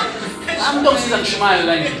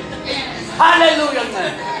 Hallelujah.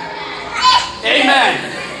 Amen.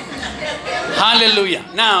 Hallelujah.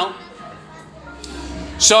 Now,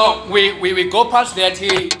 so we go past that.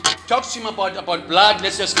 He talks to him about blood.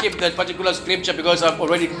 Let's just skip that particular scripture because I've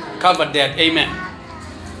already covered that. Amen.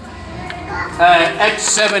 Acts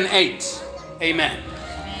 7:8. Amen.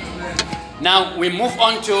 Now we move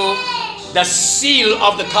on to the seal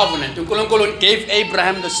of the covenant. Unkulunkulu gave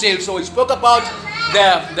Abraham the seal. So we spoke about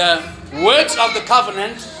the words of the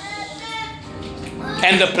covenant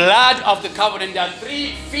and the blood of the covenant. There are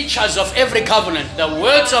three features of every covenant: the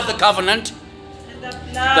words of the covenant,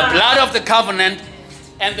 the blood of the covenant,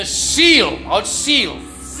 and the seal of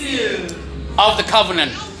the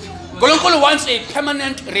covenant. Unkulunkulu wants a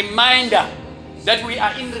permanent reminder that we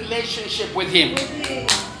are in relationship with Him.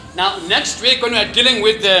 Now, next week when we are dealing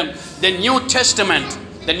with the New Testament,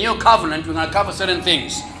 the New Covenant, we're going to cover certain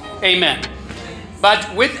things. Amen.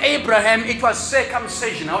 But with Abraham, it was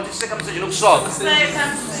circumcision. How is circumcision?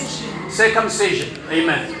 Circumcision.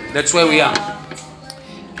 Amen. That's where we are.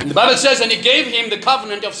 And the Bible says, and He gave him the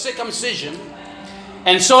covenant of circumcision.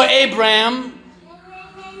 And so Abraham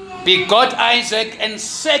begot Isaac and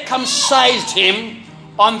circumcised him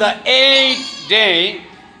on the 8th day.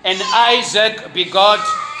 And Isaac begot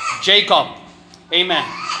Jacob. Amen.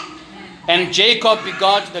 And Jacob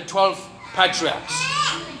begot the 12 patriarchs.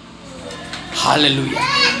 Hallelujah.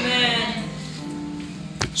 Amen.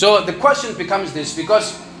 So the question becomes this,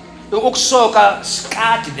 because the Uksoka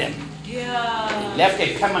scarred them. Yeah. They left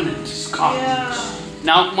a permanent scar. Yeah.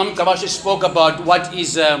 Now, Mom Kabashi spoke about what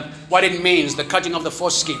it means, the cutting of the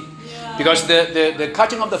foreskin. Yeah. Because the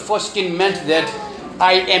cutting of the foreskin meant that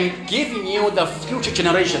I am giving you the future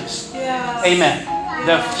generations. Yeah. Amen.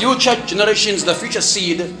 The future generations, the future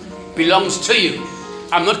seed belongs to you.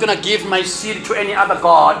 I'm not going to give my seed to any other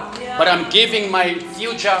God, but I'm giving my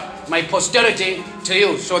future, my posterity to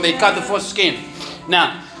you. So they cut the foreskin.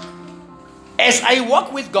 Now, as I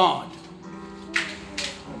walk with God,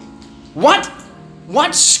 what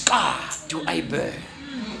scar do I bear?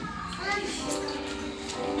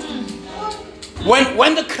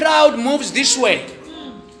 When the crowd moves this way,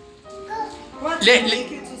 What do you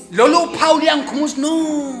make it to Lolo Paul Young comes,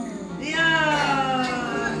 no.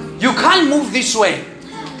 Yeah. You can't move this way.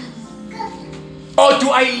 Or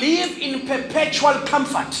do I live in perpetual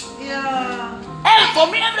comfort? Yeah. And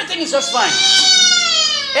for me, everything is just fine.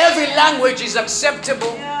 Every language is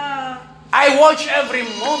acceptable. Yeah. I watch every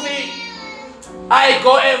movie. I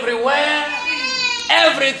go everywhere.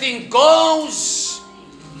 Everything goes.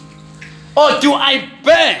 Or do I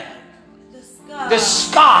bear the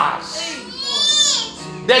scars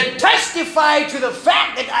that testify to the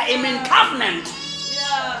fact that I am in covenant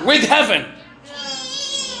with heaven?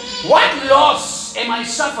 What loss am I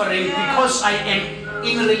suffering because I am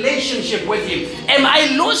in relationship with Him? Am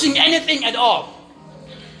I losing anything at all?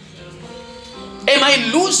 Am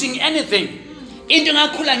I losing anything? Into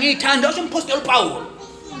ngakhula ngiyithanda uMaster Paul.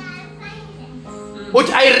 But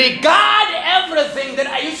I regard everything that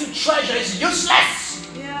I used to treasure as useless.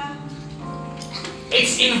 Yeah.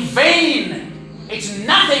 It's in vain. It's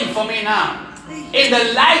nothing for me now. In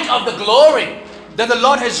the light of the glory that the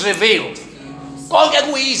Lord has revealed. So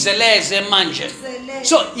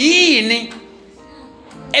yini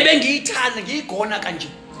ebengiyithanda ngiyigona kanje.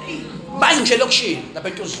 Bazi nje lokushini lapha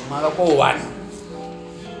eNtuzuma ko1.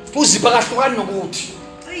 Uzipha kahlukani nokuthi.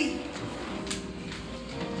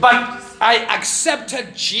 But I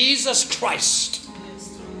accepted Jesus Christ.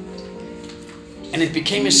 And it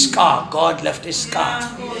became a scar. God left a scar.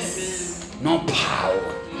 No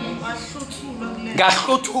power.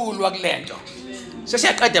 Ngahluthulwa kulento.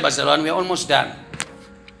 Sesiyaqeda bazalwane, we are almost done.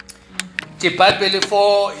 The Bible,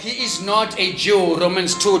 for he is not a Jew,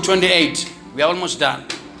 Romans 2:28. We are almost done.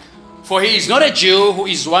 For he is not a Jew who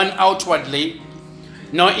is one outwardly,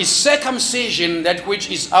 nor is circumcision that which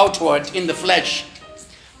is outward in the flesh.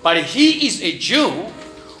 But he is a Jew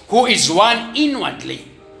who is one inwardly,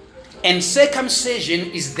 and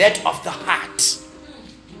circumcision is that of the heart,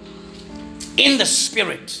 in the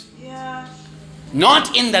spirit,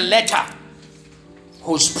 not in the letter,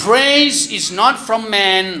 whose praise is not from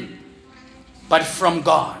man, but from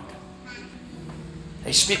God.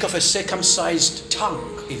 They speak of a circumcised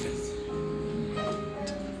tongue even.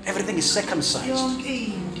 Everything is circumcised.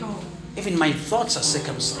 Even my thoughts are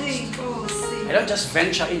circumcised. I don't just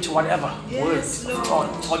venture into whatever word,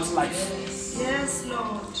 thought life. Yes,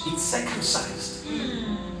 Lord. It's circumcised.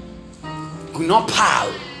 No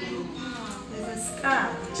power. There's a scar.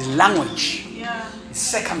 The language Yeah. is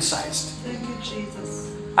circumcised. Thank you, Jesus.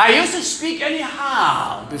 I used to speak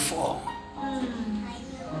anyhow before.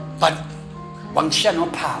 But wangishiya no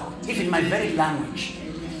power. Even my very language.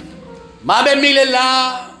 Mabe mile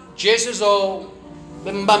la Jesus o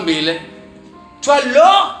bembambile.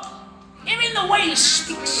 Lo, even the way he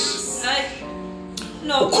speaks.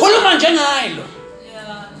 No. Ukhuluma njengayilo.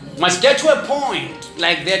 Yeah. Must get to a point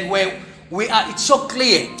like that where we are, it's so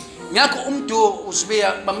clear. Ngakho umuntu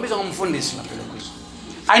usibiya bambiza ngomfundisi lapha lokho.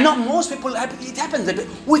 I know most people, it happens that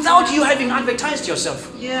without you having advertised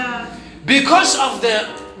yourself. Yeah. Because of the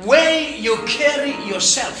way you carry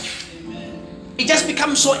yourself, it just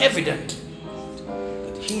becomes so evident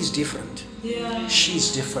that he's different. Yeah.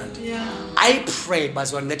 She's different. Yeah. I pray,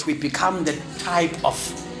 Bazwan, that we become the type of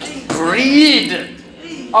breed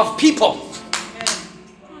of people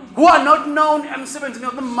who are not known. I'm 17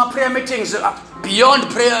 of them, my prayer meetings beyond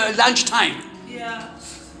prayer lunchtime. Yeah.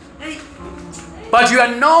 Hey. But you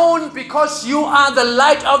are known because you are the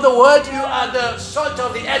light of the world. You are the salt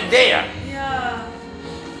of the earth there. Yeah.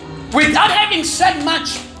 Without having said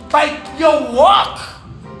much, by your walk,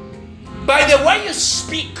 by the way you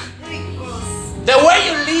speak, the way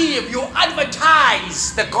you live, you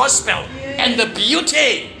advertise the gospel and the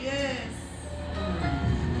beauty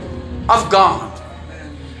of God.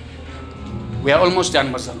 We are almost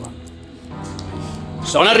done, Mazalwa.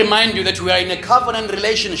 So I want to remind you that we are in a covenant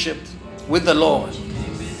relationship with the Lord.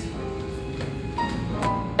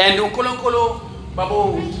 And uNkulunkulu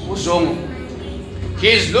Babu Uzongo, He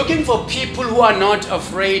is looking for people who are not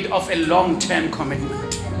afraid of a long-term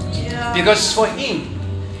commitment. Yeah. Because for Him,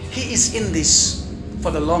 He is in this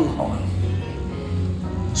for the long haul.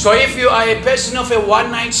 So if you are a person of a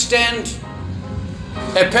one-night stand,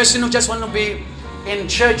 a person who just want to be in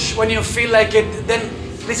church when you feel like it, then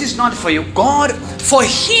This is not for you. God, for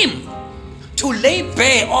Him to lay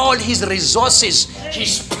bare all His resources,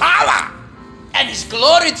 His power, and His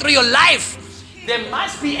glory through your life, there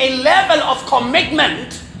must be a level of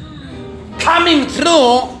commitment coming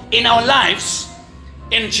through in our lives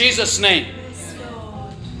in Jesus' name.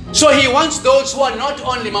 So He wants those who are not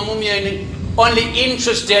only only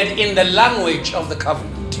interested in the language of the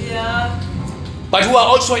covenant, but who are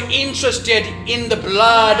also interested in the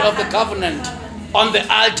blood of the covenant on the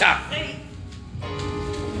altar,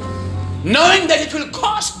 knowing that it will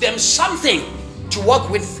cost them something to walk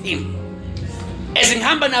with Him. As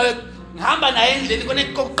ngihamba naye endlini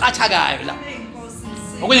konekoqathakayo la.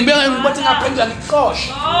 Ukuyibeka ukuthi ngaphendula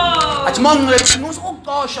ngixosha. Athi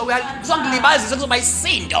mangikuqosha uyazongilibazisa kuzoba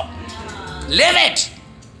isindo. Live it.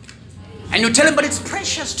 And you tell him, but it's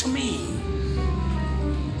precious to me.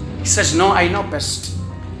 He says, no, I know best.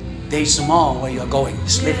 There is more where you are going.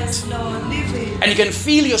 Just live it. Lord, live it. And you can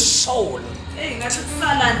feel your soul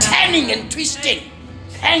Ngathi turning and twisting,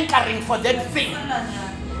 hankering for that thing.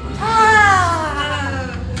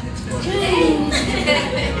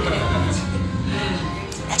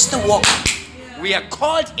 That's the walk. We are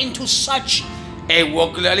called into such a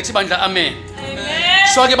walk. Amen.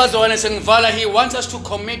 So He wants us to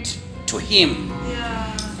commit to Him.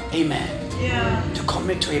 Amen. To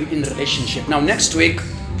commit to Him in relationship. Now next week,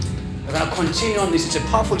 we're going to continue on this. It's a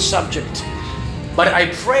powerful subject. But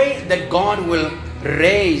I pray that God will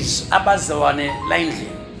raise abazawane laindli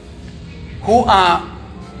who are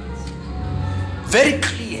very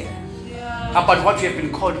clear about what you have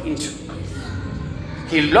been called into.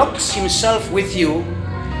 He locks Himself with you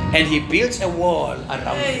and He builds a wall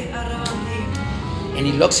around you. And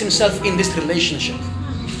He locks Himself in this relationship.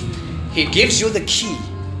 He gives you the key.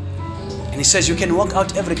 And He says, you can walk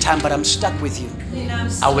out every time, but I'm stuck with you.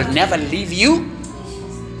 I will never leave you.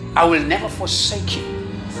 I will never forsake you.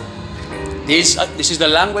 This is the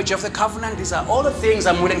language of the covenant. These are all the things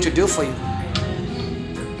I'm willing to do for you.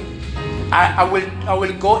 I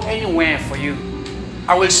will go anywhere for you.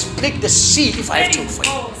 I will split the sea if I have to for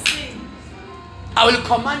you. I will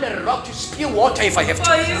command a rock to spew water if I have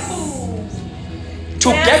to.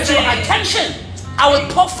 To get your attention, I will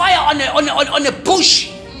pour fire on a bush.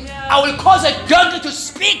 I will cause a donkey to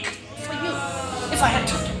speak for you if I had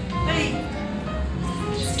to.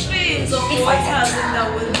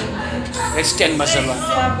 Let's stand, Mazalwa.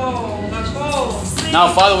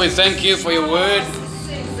 Now, Father, we thank you for your word.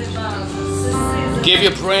 Give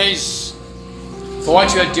you praise for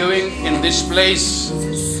what you are doing in this place.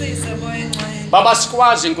 Baba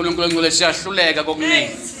sikwazi uNkulunkulu ngcwele siyahluleka kokuningi.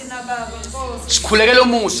 Sikhulekela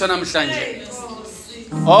umusa namhlanje.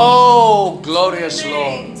 Oh, glorious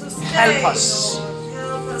Lord, help us.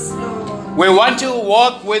 We want to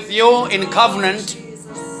walk with you in covenant,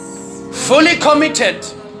 fully committed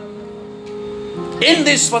in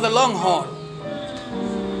this for the long haul.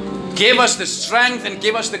 Give us the strength and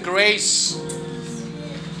give us the grace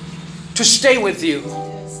to stay with you.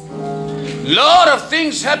 Lot of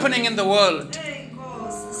things happening in the world.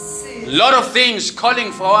 Lot of things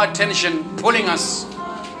calling for our attention, pulling us.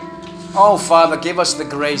 Oh, Father, give us the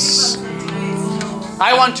grace.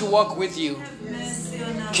 I want to walk with you.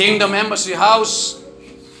 Kingdom Embassy House,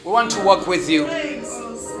 we want to walk with you.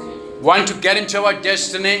 Want to get into our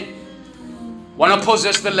destiny. Want to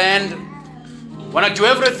possess the land. Want to do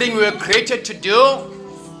everything we were created to do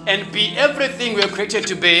and be everything we were created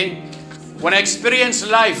to be. Want to experience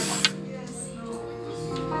life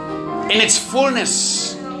in its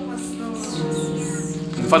fullness.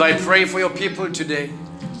 And Father, I pray for your people today.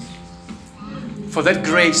 For that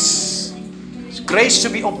grace. Grace to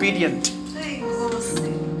be obedient.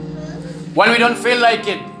 When we don't feel like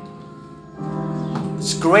it.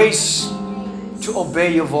 It's grace to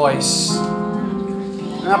obey your voice.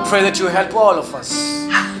 And I pray that you help all of us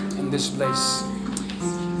in this place.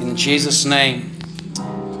 In Jesus' name.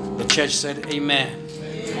 The church said amen.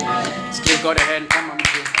 Let's give God a hand. Come on.